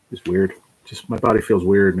 It's weird. Just, my body feels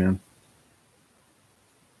weird, man.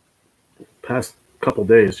 Past couple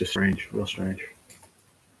days, just strange. Real strange.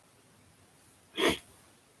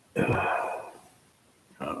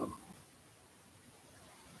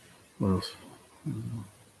 What else?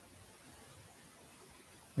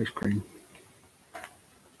 Ice cream.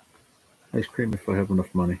 Ice cream if I have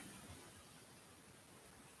enough money.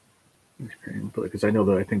 Ice cream, because I know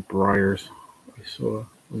that I think Breyers I saw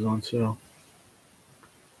was on sale.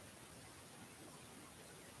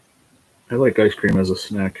 I like ice cream as a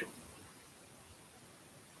snack.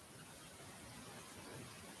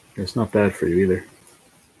 It's not bad for you either,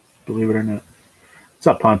 believe it or not. What's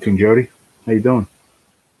up, Pontoon Jody? How you doing?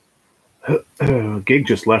 Gig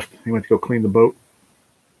just left. He went to go clean the boat.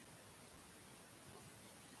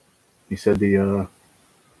 He said the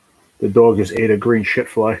dog just ate a green shit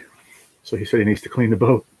fly, so he said he needs to clean the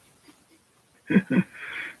boat.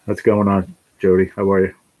 What's going on, Jody? How are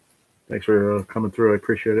you? Thanks for coming through. I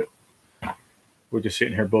appreciate it. We're just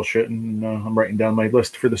sitting here bullshitting. And, I'm writing down my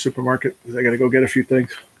list for the supermarket because I got to go get a few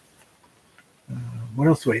things. What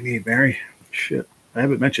else do I need, Mary? Shit, I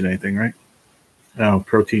haven't mentioned anything, right? Oh,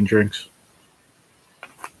 protein drinks.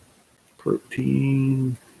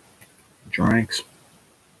 Protein drinks.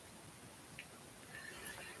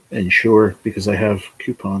 And sure, because I have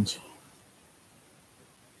coupons.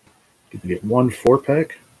 You can get 1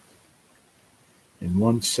 4-pack and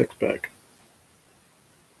 1 6-pack.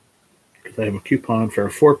 Because I have a coupon for a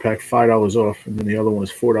 4-pack, $5 off, and then the other one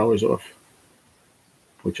is $4 off,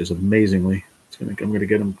 which is amazingly. I'm going to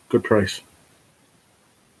get them good price.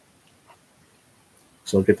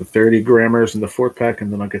 So I'll get the 30 grammers in the 4-pack,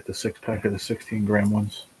 and then I'll get the 6-pack of the 16-gram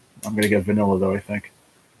ones. I'm going to get vanilla, though, I think.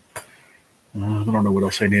 I don't know what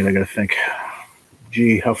else I need. I got to think.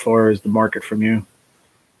 Gee, how far is the market from you?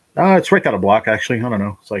 It's right down a block, actually. I don't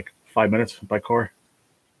know. It's like 5 minutes by car.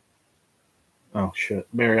 Oh, shit.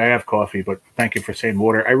 Mary, I have coffee, but thank you for saying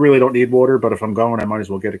water. I really don't need water, but if I'm going, I might as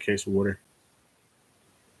well get a case of water.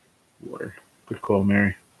 Water. Good call,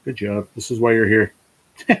 Mary. Good job. This is why you're here.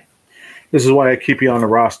 This is why I keep you on the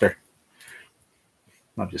roster.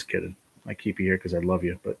 I'm just kidding. I keep you here because I love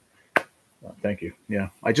you, but thank you. Yeah.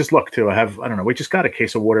 I just looked, too. I don't know. We just got a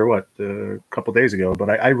case of water, a couple days ago, but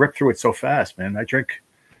I ripped through it so fast, man. I drink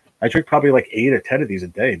probably like 8 or 10 of these a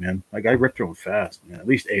day, man. Like I rip through them fast, man. At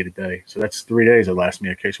least 8 a day. So that's 3 days it lasts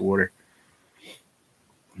me a case of water.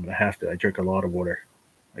 I'm gonna have to. I drink a lot of water.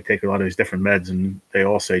 I take a lot of these different meds, and they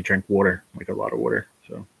all say drink water, like a lot of water.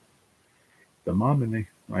 So the mom in me.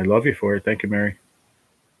 I love you for it. Thank you, Mary.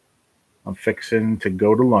 I'm fixing to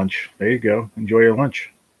go to lunch. There you go. Enjoy your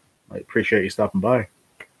lunch. I appreciate you stopping by.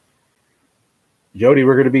 Jody,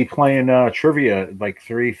 we're going to be playing trivia at like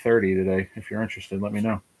 3:30 today. If you're interested, let me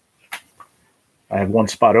know. I have 1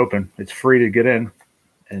 spot open. It's free to get in.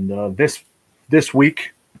 And this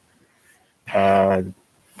week, top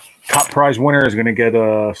prize winner is going to get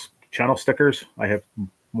channel stickers. I have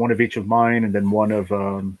 1 of each of mine and then 1 of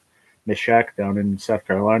Miss Shack down in South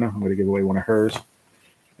Carolina. I'm going to give away 1 of hers.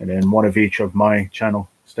 And then 1 of each of my channel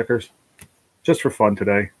stickers. Just for fun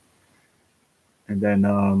today. And then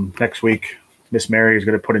next week, Miss Mary is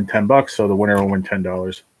going to put in $10, so the winner will win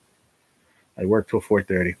 $10. I work till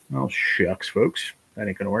 4:30. Oh shucks, folks, that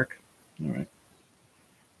ain't gonna work. All right,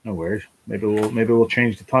 no worries. Maybe we'll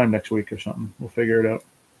change the time next week or something. We'll figure it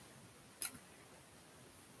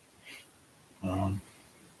out.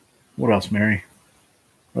 What else, Mary?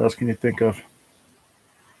 What else can you think of?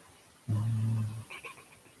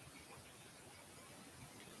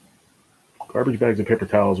 Garbage bags and paper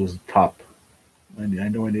towels was the top I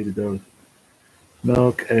know I needed those.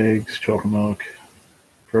 Milk, eggs, chocolate milk,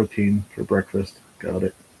 protein for breakfast. Got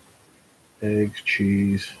it. Eggs,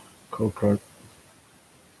 cheese, cold cut,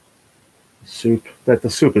 soup. That the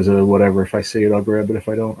soup is a whatever. If I see it, I'll grab it. If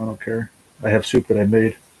I don't care. I have soup that I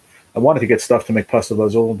made. I wanted to get stuff to make pasta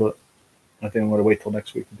basil, but I think I'm going to wait till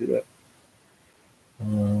next week to do that.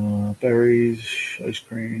 Berries, ice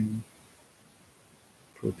cream,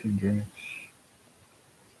 protein drinks.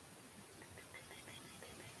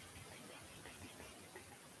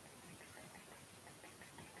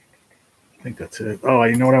 I think that's it. Oh,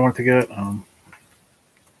 you know what I want to get?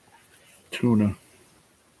 Tuna.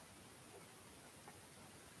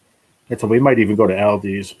 We might even go to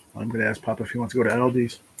Aldi's. I'm going to ask Papa if he wants to go to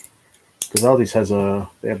Aldi's. Because Aldi's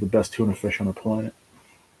they have the best tuna fish on the planet.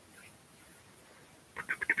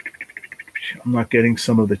 I'm not getting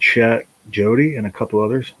some of the chat. Jody and a couple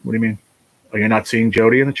others. What do you mean? Are you not seeing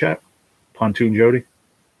Jody in the chat? Pontoon Jody?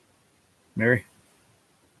 Mary?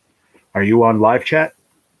 Are you on live chat?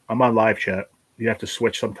 I'm on live chat. You have to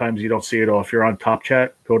switch. Sometimes you don't see it all. If you're on top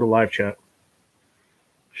chat, go to live chat.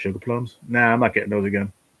 Sugar plums? Nah, I'm not getting those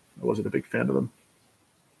again. I wasn't a big fan of them.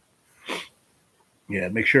 Yeah,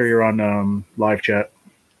 make sure you're on live chat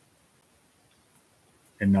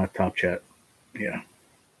and not top chat. Yeah.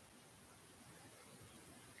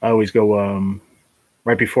 I always go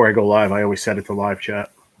right before I go live. I always set it to live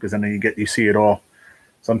chat because then you see it all.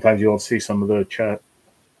 Sometimes you won't see some of the chat.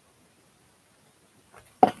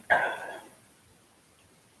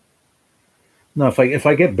 No, if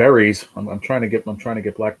I get berries, I'm trying to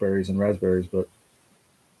get blackberries and raspberries, but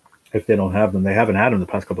if they don't have them, they haven't had them the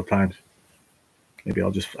past couple of times. Maybe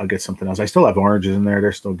I'll get something else. I still have oranges in there;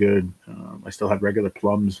 they're still good. I still have regular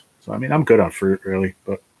plums, so I mean I'm good on fruit really,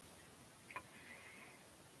 but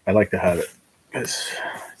I like to have it. It's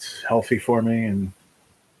healthy for me, and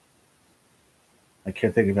I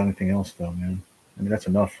can't think of anything else though, man. I mean that's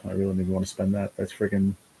enough. I really don't even want to spend that. That's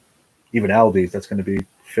freaking even Aldi's. That's going to be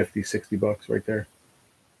 $50-$60 right there.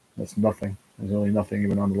 That's nothing. There's really nothing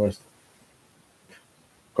even on the list.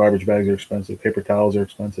 Garbage bags are expensive. Paper towels are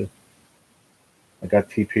expensive. I got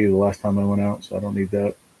TP the last time I went out, so I don't need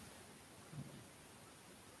that.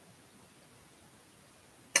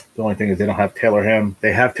 The only thing is they don't have Taylor ham.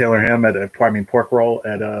 They have Taylor ham pork roll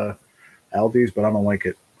at Aldi's, but I don't like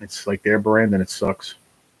it. It's like their brand and it sucks.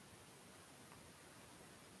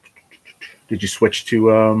 Did you switch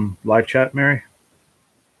to live chat, Mary?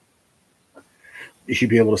 You should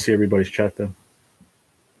be able to see everybody's chat then.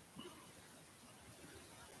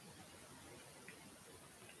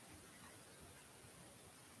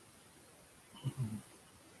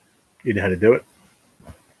 You know how to do it?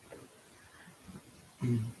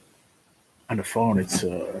 On the phone, it's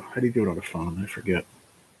how do you do it on the phone? I forget.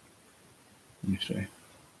 Let me see.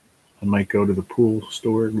 I might go to the pool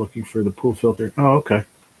store looking for the pool filter. Oh, okay.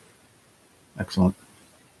 Excellent.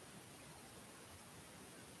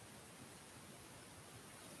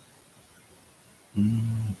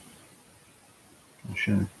 Oh,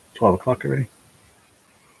 shit. 12 o'clock already?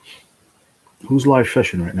 Who's live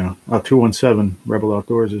fishing right now? 217 Rebel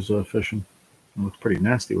Outdoors is fishing. It looks pretty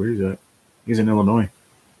nasty where he's at. He's in Illinois.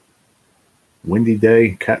 Windy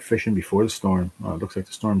day, catfishing before the storm. It looks like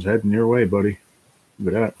the storm's heading your way, buddy.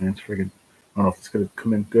 Look at that, man. It's freaking. I don't know if it's going to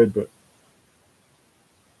come in good, but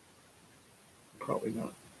probably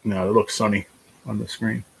not. No, it looks sunny on the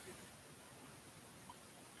screen.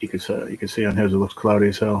 You can see on his it looks cloudy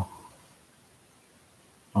as hell.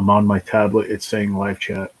 I'm on my tablet. It's saying live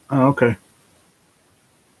chat. Oh, okay.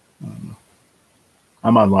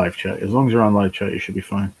 I'm on live chat. As long as you're on live chat, you should be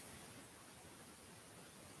fine.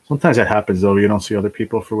 Sometimes that happens though. You don't see other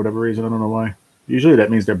people for whatever reason. I don't know why. Usually that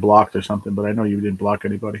means they're blocked or something, but I know you didn't block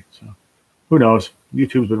anybody. So who knows?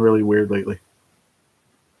 YouTube's been really weird lately.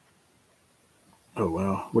 Oh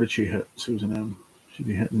wow. What did she hit? Susan M. She'd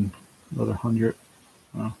be hitting another 100.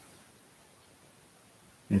 Wow.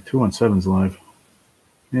 Yeah, 217's live.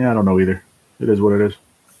 Yeah, I don't know either. It is what it is.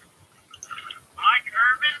 Mike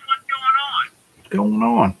Urban, what's going on? What's going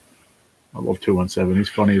on? I love 217. He's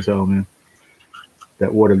funny as hell, man.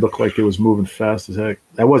 That water looked like it was moving fast as heck.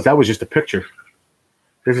 That was just a picture.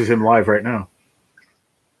 This is him live right now.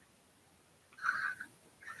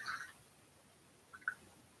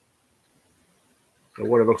 The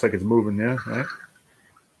water looks like it's moving, yeah, right?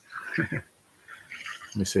 Let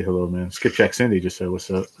me say hello, man. Skipjack Cindy just said, what's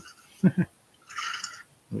up? Let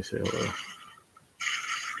me say hello.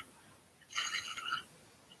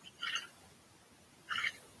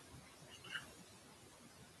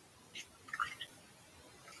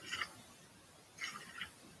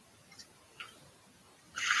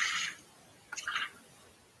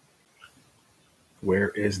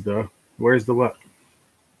 Where's the what? Which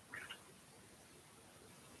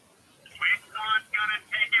one's gonna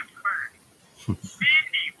take it first?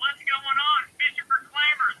 Cindy, what's going on? Fishing for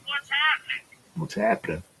claimers, what's happening? What's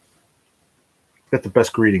happening? Got the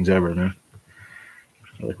best greetings ever, man.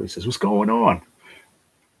 I like what he says. What's going on?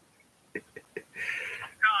 I've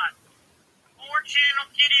got 4 channel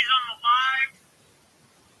kitties on the live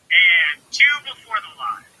and 2 before the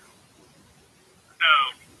live. So,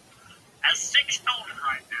 that's 6 total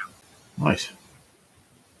right now. Nice.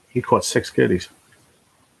 He caught 6 kitties.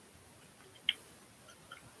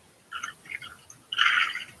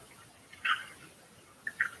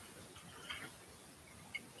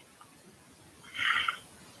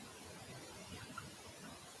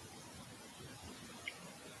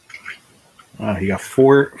 He got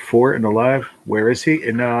four in the live. Where is he?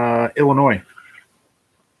 In Illinois.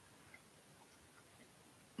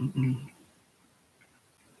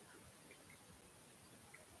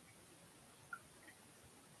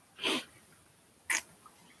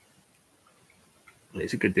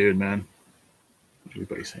 He's a good dude, man.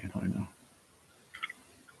 Everybody's saying hi now.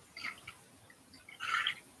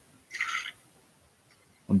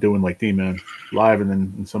 I'm doing like D-Man live and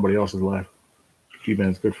then somebody else's live.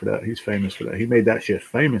 D-Man's good for that. He's famous for that. He made that shit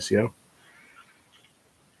famous, yo.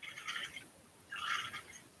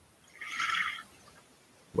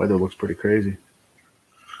 Weather looks pretty crazy.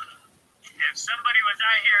 If somebody was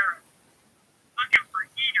out here looking for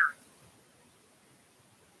Heater,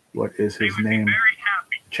 What is they his would name? be very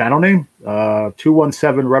happy. Channel name?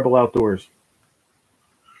 217 Rebel Outdoors.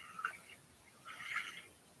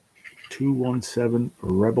 217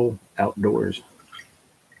 Rebel Outdoors.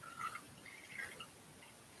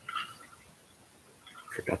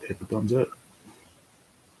 Forgot to hit the thumbs up.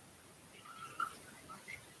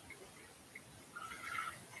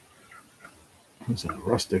 Who's that?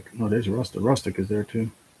 Rustic. Oh, there's Rustic. Rustic is there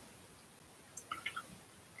too.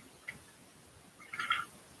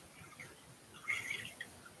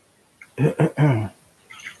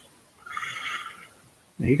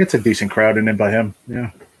 He gets a decent crowd in by him.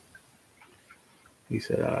 Yeah. He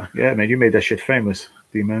said, yeah, man, you made that shit famous,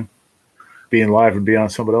 D-Man. Being live and being on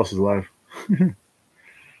somebody else's live. Rustic,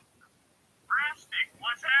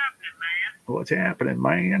 what's happening, man? What's happening,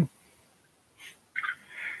 man?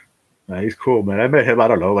 He's cool, man. I met him, I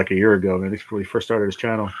don't know, like a year ago, man. When he first started his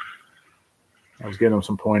channel. I was getting him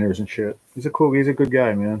some pointers and shit. He's a good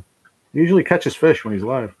guy, man. He usually catches fish when he's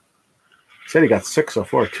live. He said he got 6 so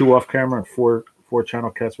far, 2 off camera and 4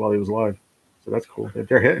 channel catch while he was live. So that's cool.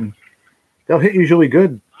 They're hitting. They'll hit usually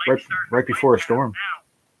good right before a storm.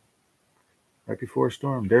 Right before a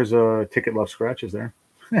storm. There's a Ticket Love Scratches there.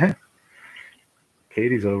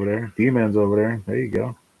 Katie's over there. D-Man's over there. There you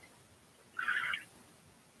go.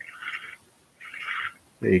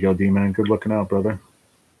 There you go, D-Man. Good looking out, brother.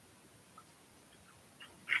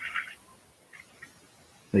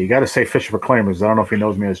 Now, you got to say Fishing for Claimers. I don't know if he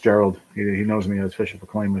knows me as Gerald. He knows me as Fishing for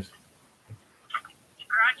Claimers.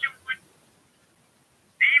 Scratching with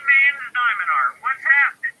D-Man and Diamond Art. What's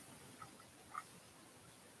happening?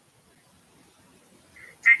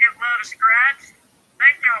 Ticket Love Scratch.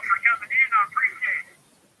 Thank y'all for coming in. I appreciate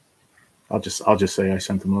it. I'll just say I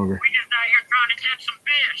sent him over. We just out here trying to catch some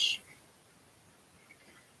fish.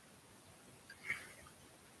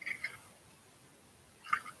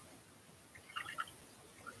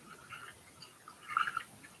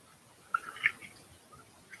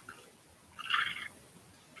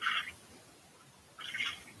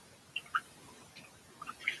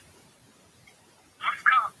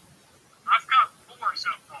 I've got 4 so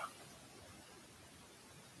far.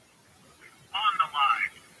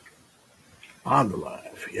 On the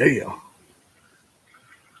live. Yeah.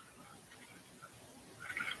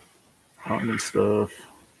 Hunting and stuff.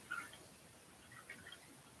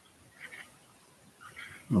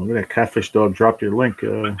 Oh, look at that catfish dog. Dropped your link,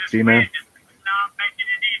 D-Man.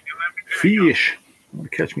 Fish. I want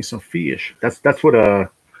to catch me some fish. That's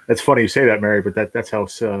what that's funny you say that, Mary, but that's how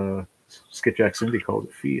Skipjack Cindy calls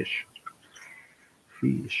it. Fish.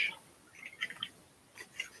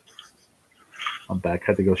 I'm back.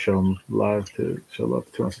 Had to go show them live to show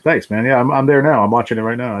love to us. Thanks, man. Yeah, I'm there now. I'm watching it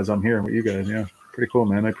right now as I'm here with you guys. Yeah, pretty cool,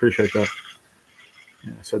 man. I appreciate that.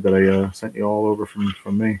 Yeah, I said that I sent you all over from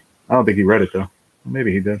me. I don't think he read it though.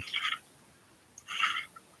 Maybe he did.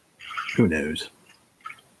 Who knows?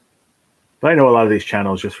 But I know a lot of these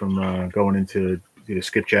channels just from going into either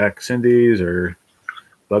Skipjack Cindy's or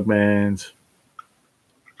Bugman's.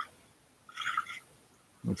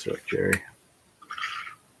 What's up, Jerry?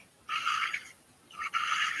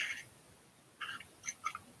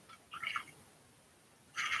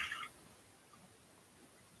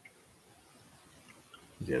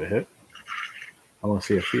 Is he have a hit? I want to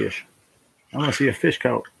see a fish. I want to see a fish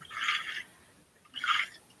count.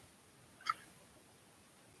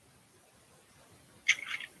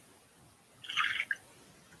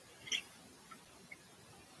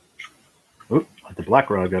 Oop, the black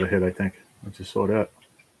rod got a hit, I think. I just saw that.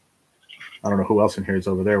 I don't know who else in here is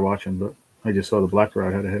over there watching, but I just saw the black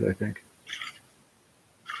rod had a hit, I think.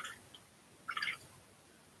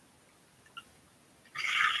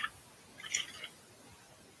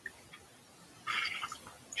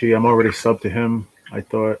 Gee, I'm already subbed to him. I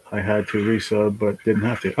thought I had to resub, but didn't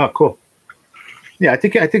have to. Oh, cool. Yeah, I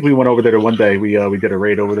think we went over there one day. We did a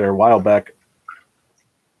raid over there a while back.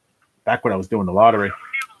 Back when I was doing the lottery.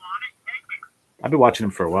 I've been watching him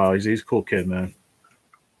for a while. He's a cool kid, man.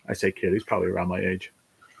 I say kid. He's probably around my age.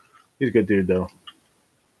 He's a good dude, though.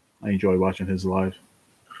 I enjoy watching his live.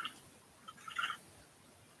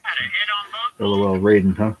 LOL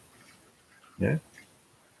raiding, huh? Yeah.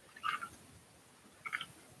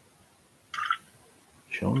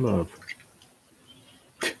 Showing love.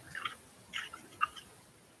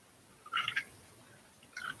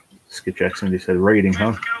 Skip Jackson, he said raiding,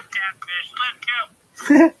 huh? Let's go, catfish.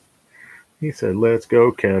 Let's go. He said, let's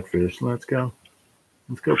go, catfish. Let's go.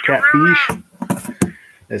 Let's go, catfish.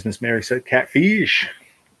 As Miss Mary said, catfish.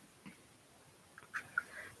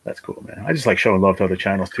 That's cool, man. I just like showing love to other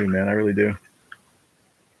channels too, man. I really do.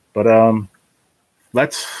 But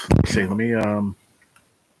let's see. Let me.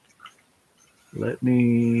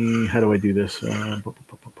 How do I do this? I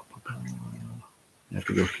have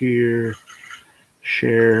to go here.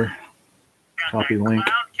 Share. Copy link.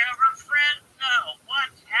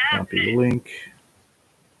 Copy link.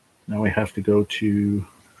 Now we have to go to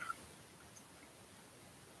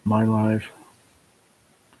my live.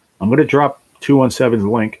 I'm going to drop 217's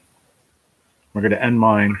link. We're going to end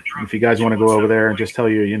mine. If you guys want to go over there and just tell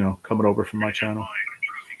you, you know, coming over from my channel.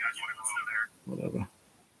 Whatever.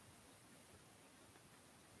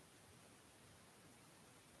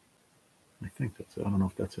 I think that's it. I don't know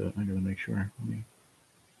if that's it. I got to make sure.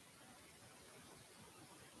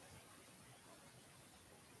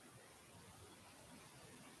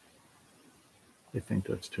 I think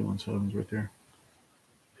that's 217's right there.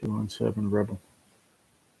 217 Rebel.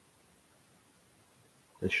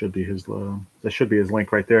 That should be his. That should be his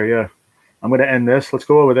link right there. Yeah, I'm going to end this. Let's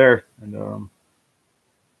go over there and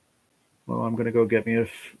well, I'm going to go get me a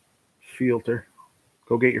filter.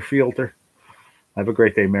 Go get your filter. Have a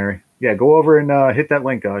great day, Mary. Yeah, go over and hit that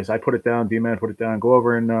link, guys. I put it down. D-Man put it down. Go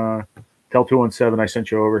over and tell 217 I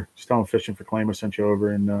sent you over. Just tell him Fishing for Claimer sent you over,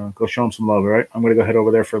 and go show him some love. All right. I'm going to go head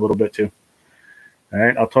over there for a little bit too. All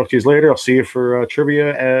right. I'll talk to you later. I'll see you for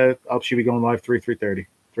trivia at. I'll be going live 3:30,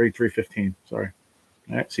 3:15. Sorry.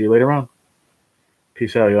 All right. See you later on.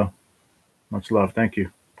 Peace out, y'all. Much love. Thank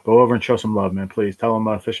you. Go over and show some love, man. Please tell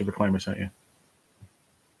him Fishing for Claimer sent you.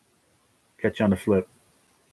 Catch you on the flip.